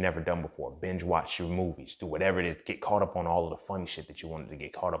something that you've never done before. Binge watch your movies. Do whatever it is. Get caught up on all of the funny shit that you wanted to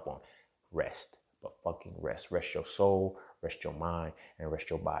get caught up on. Rest. But fucking rest. Rest your soul, rest your mind, and rest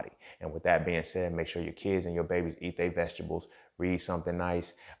your body. And with that being said, make sure your kids and your babies eat their vegetables. Read something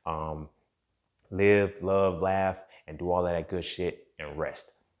nice. Live, love, laugh, and do all of that good shit and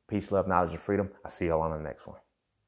rest. Peace, love, knowledge, and freedom. I'll see y'all on the next one.